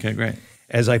 Okay. Okay, great.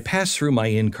 As I pass through my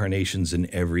incarnations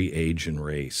in every age and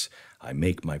race, I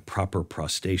make my proper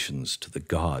prostrations to the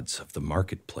gods of the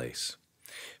marketplace.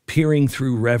 Peering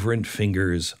through reverent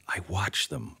fingers, I watch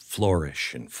them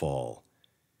flourish and fall.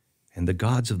 And the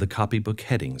gods of the copybook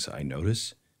headings, I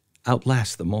notice,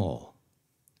 outlast them all.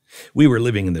 We were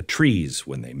living in the trees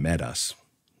when they met us.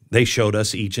 They showed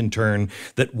us each in turn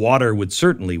that water would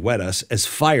certainly wet us as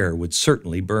fire would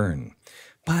certainly burn.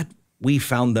 But we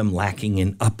found them lacking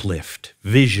in uplift,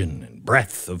 vision, and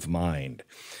breadth of mind.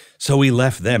 So we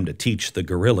left them to teach the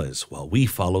gorillas while we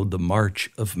followed the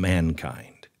march of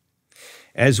mankind.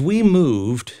 As we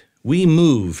moved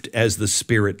as the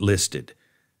Spirit listed.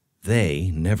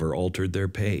 They never altered their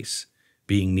pace,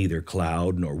 being neither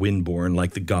cloud nor windborne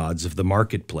like the gods of the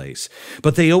marketplace.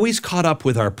 But they always caught up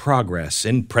with our progress,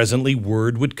 and presently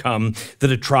word would come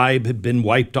that a tribe had been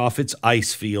wiped off its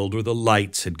ice field or the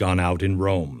lights had gone out in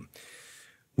Rome.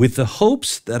 With the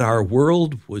hopes that our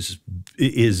world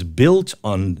is built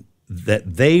on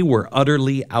that they were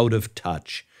utterly out of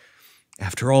touch.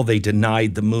 After all, they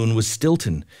denied the moon was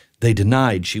Stilton. They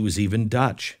denied she was even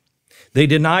Dutch. They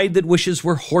denied that wishes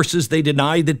were horses. They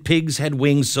denied that pigs had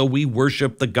wings, so we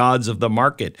worship the gods of the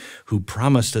market who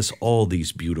promised us all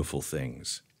these beautiful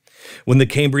things. When the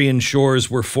Cambrian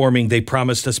shores were forming, they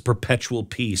promised us perpetual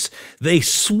peace. They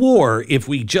swore if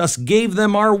we just gave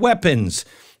them our weapons,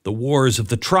 the wars of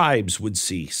the tribes would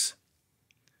cease.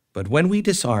 But when we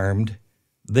disarmed,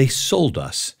 they sold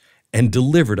us and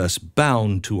delivered us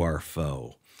bound to our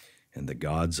foe. And the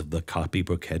gods of the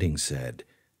copybook heading said,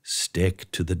 stick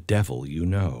to the devil you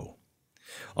know.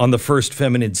 On the first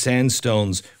feminine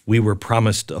sandstones, we were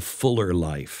promised a fuller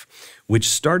life, which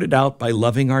started out by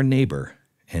loving our neighbor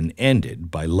and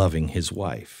ended by loving his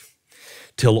wife.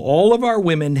 Till all of our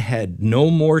women had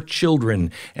no more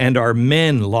children, and our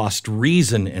men lost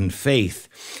reason and faith.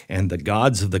 And the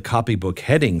gods of the copybook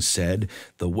heading said,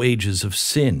 the wages of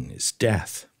sin is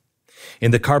death.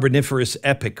 In the Carboniferous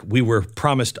epoch, we were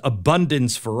promised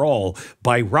abundance for all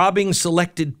by robbing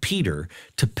selected Peter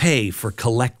to pay for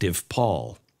collective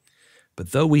Paul.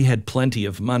 But though we had plenty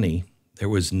of money, there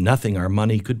was nothing our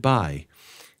money could buy.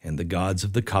 And the gods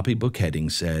of the copybook heading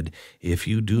said, if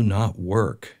you do not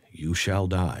work, you shall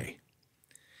die.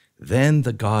 Then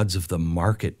the gods of the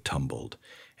market tumbled,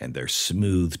 and their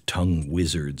smooth-tongued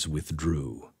wizards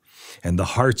withdrew. And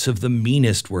the hearts of the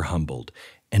meanest were humbled,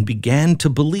 and began to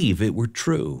believe it were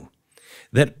true.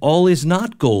 that all is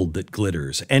not gold that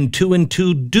glitters, and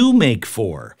two do make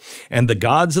four, and the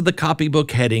gods of the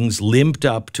copybook headings limped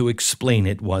up to explain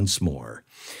it once more.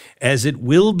 As it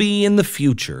will be in the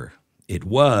future, it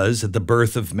was at the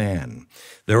birth of man.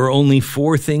 There are only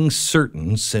four things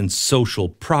certain since social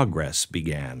progress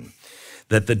began: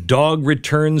 that the dog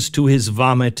returns to his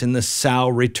vomit, and the sow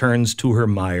returns to her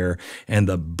mire, and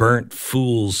the burnt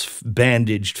fool's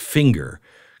bandaged finger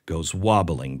goes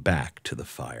wobbling back to the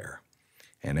fire.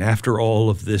 And after all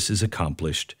of this is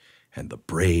accomplished, and the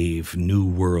brave new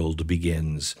world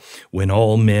begins, when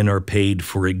all men are paid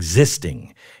for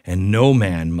existing, and no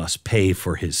man must pay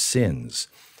for his sins,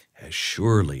 as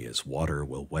surely as water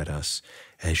will wet us,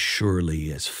 as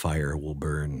surely as fire will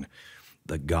burn,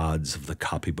 the gods of the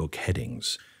copybook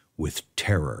headings with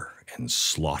terror and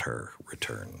slaughter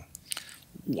return.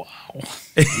 Wow.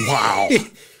 Wow.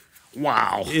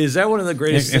 Wow. Is that one of the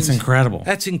greatest things? It's incredible.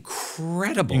 That's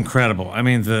incredible. Incredible. I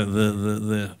mean,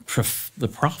 the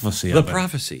prophecy The of it.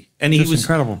 prophecy. And he was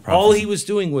incredible prophecy. all he was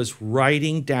doing was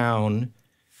writing down,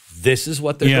 this is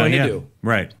what they're going to do.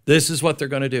 Right. This is what they're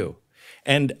going to do.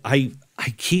 And I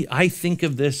think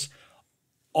of this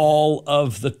all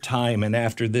of the time, and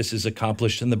after this is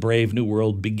accomplished and the brave new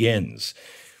world begins,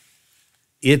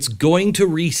 it's going to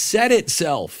reset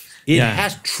itself. It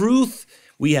has truth.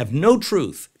 We have no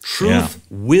truth. Truth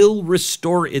will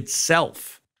restore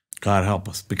itself. God help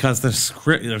us, because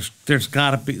there's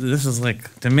got to be. This is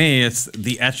like, to me, it's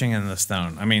the etching in the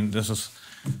stone. I mean, this is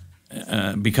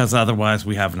because otherwise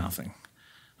we have nothing.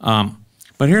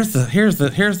 But here's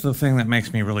the thing that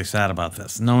makes me really sad about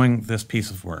this: knowing this piece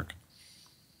of work,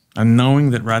 and knowing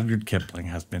that Rudyard Kipling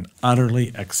has been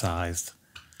utterly excised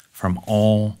from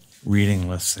all reading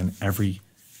lists in every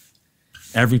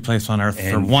place on earth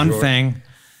for one thing.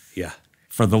 Yeah.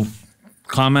 For the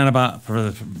comment about,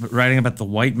 writing about the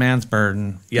white man's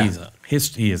burden. Yeah.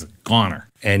 He is a goner.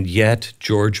 And yet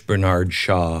George Bernard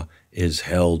Shaw is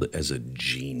held as a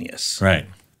genius. Right.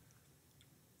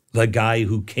 The guy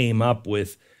who came up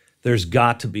with, there's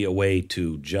got to be a way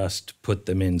to just put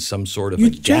them in some sort of a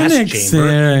gas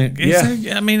chamber.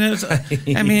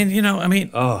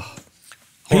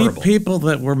 Horrible. People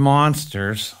that were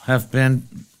monsters have been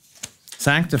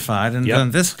sanctified, and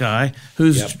then this guy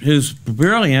who's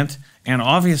brilliant and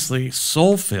obviously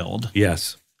soul-filled,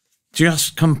 Yes.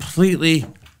 just completely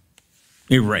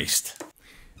erased.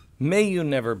 May you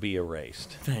never be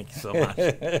erased. Thank you so much.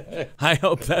 I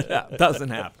hope that doesn't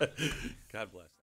happen. God bless.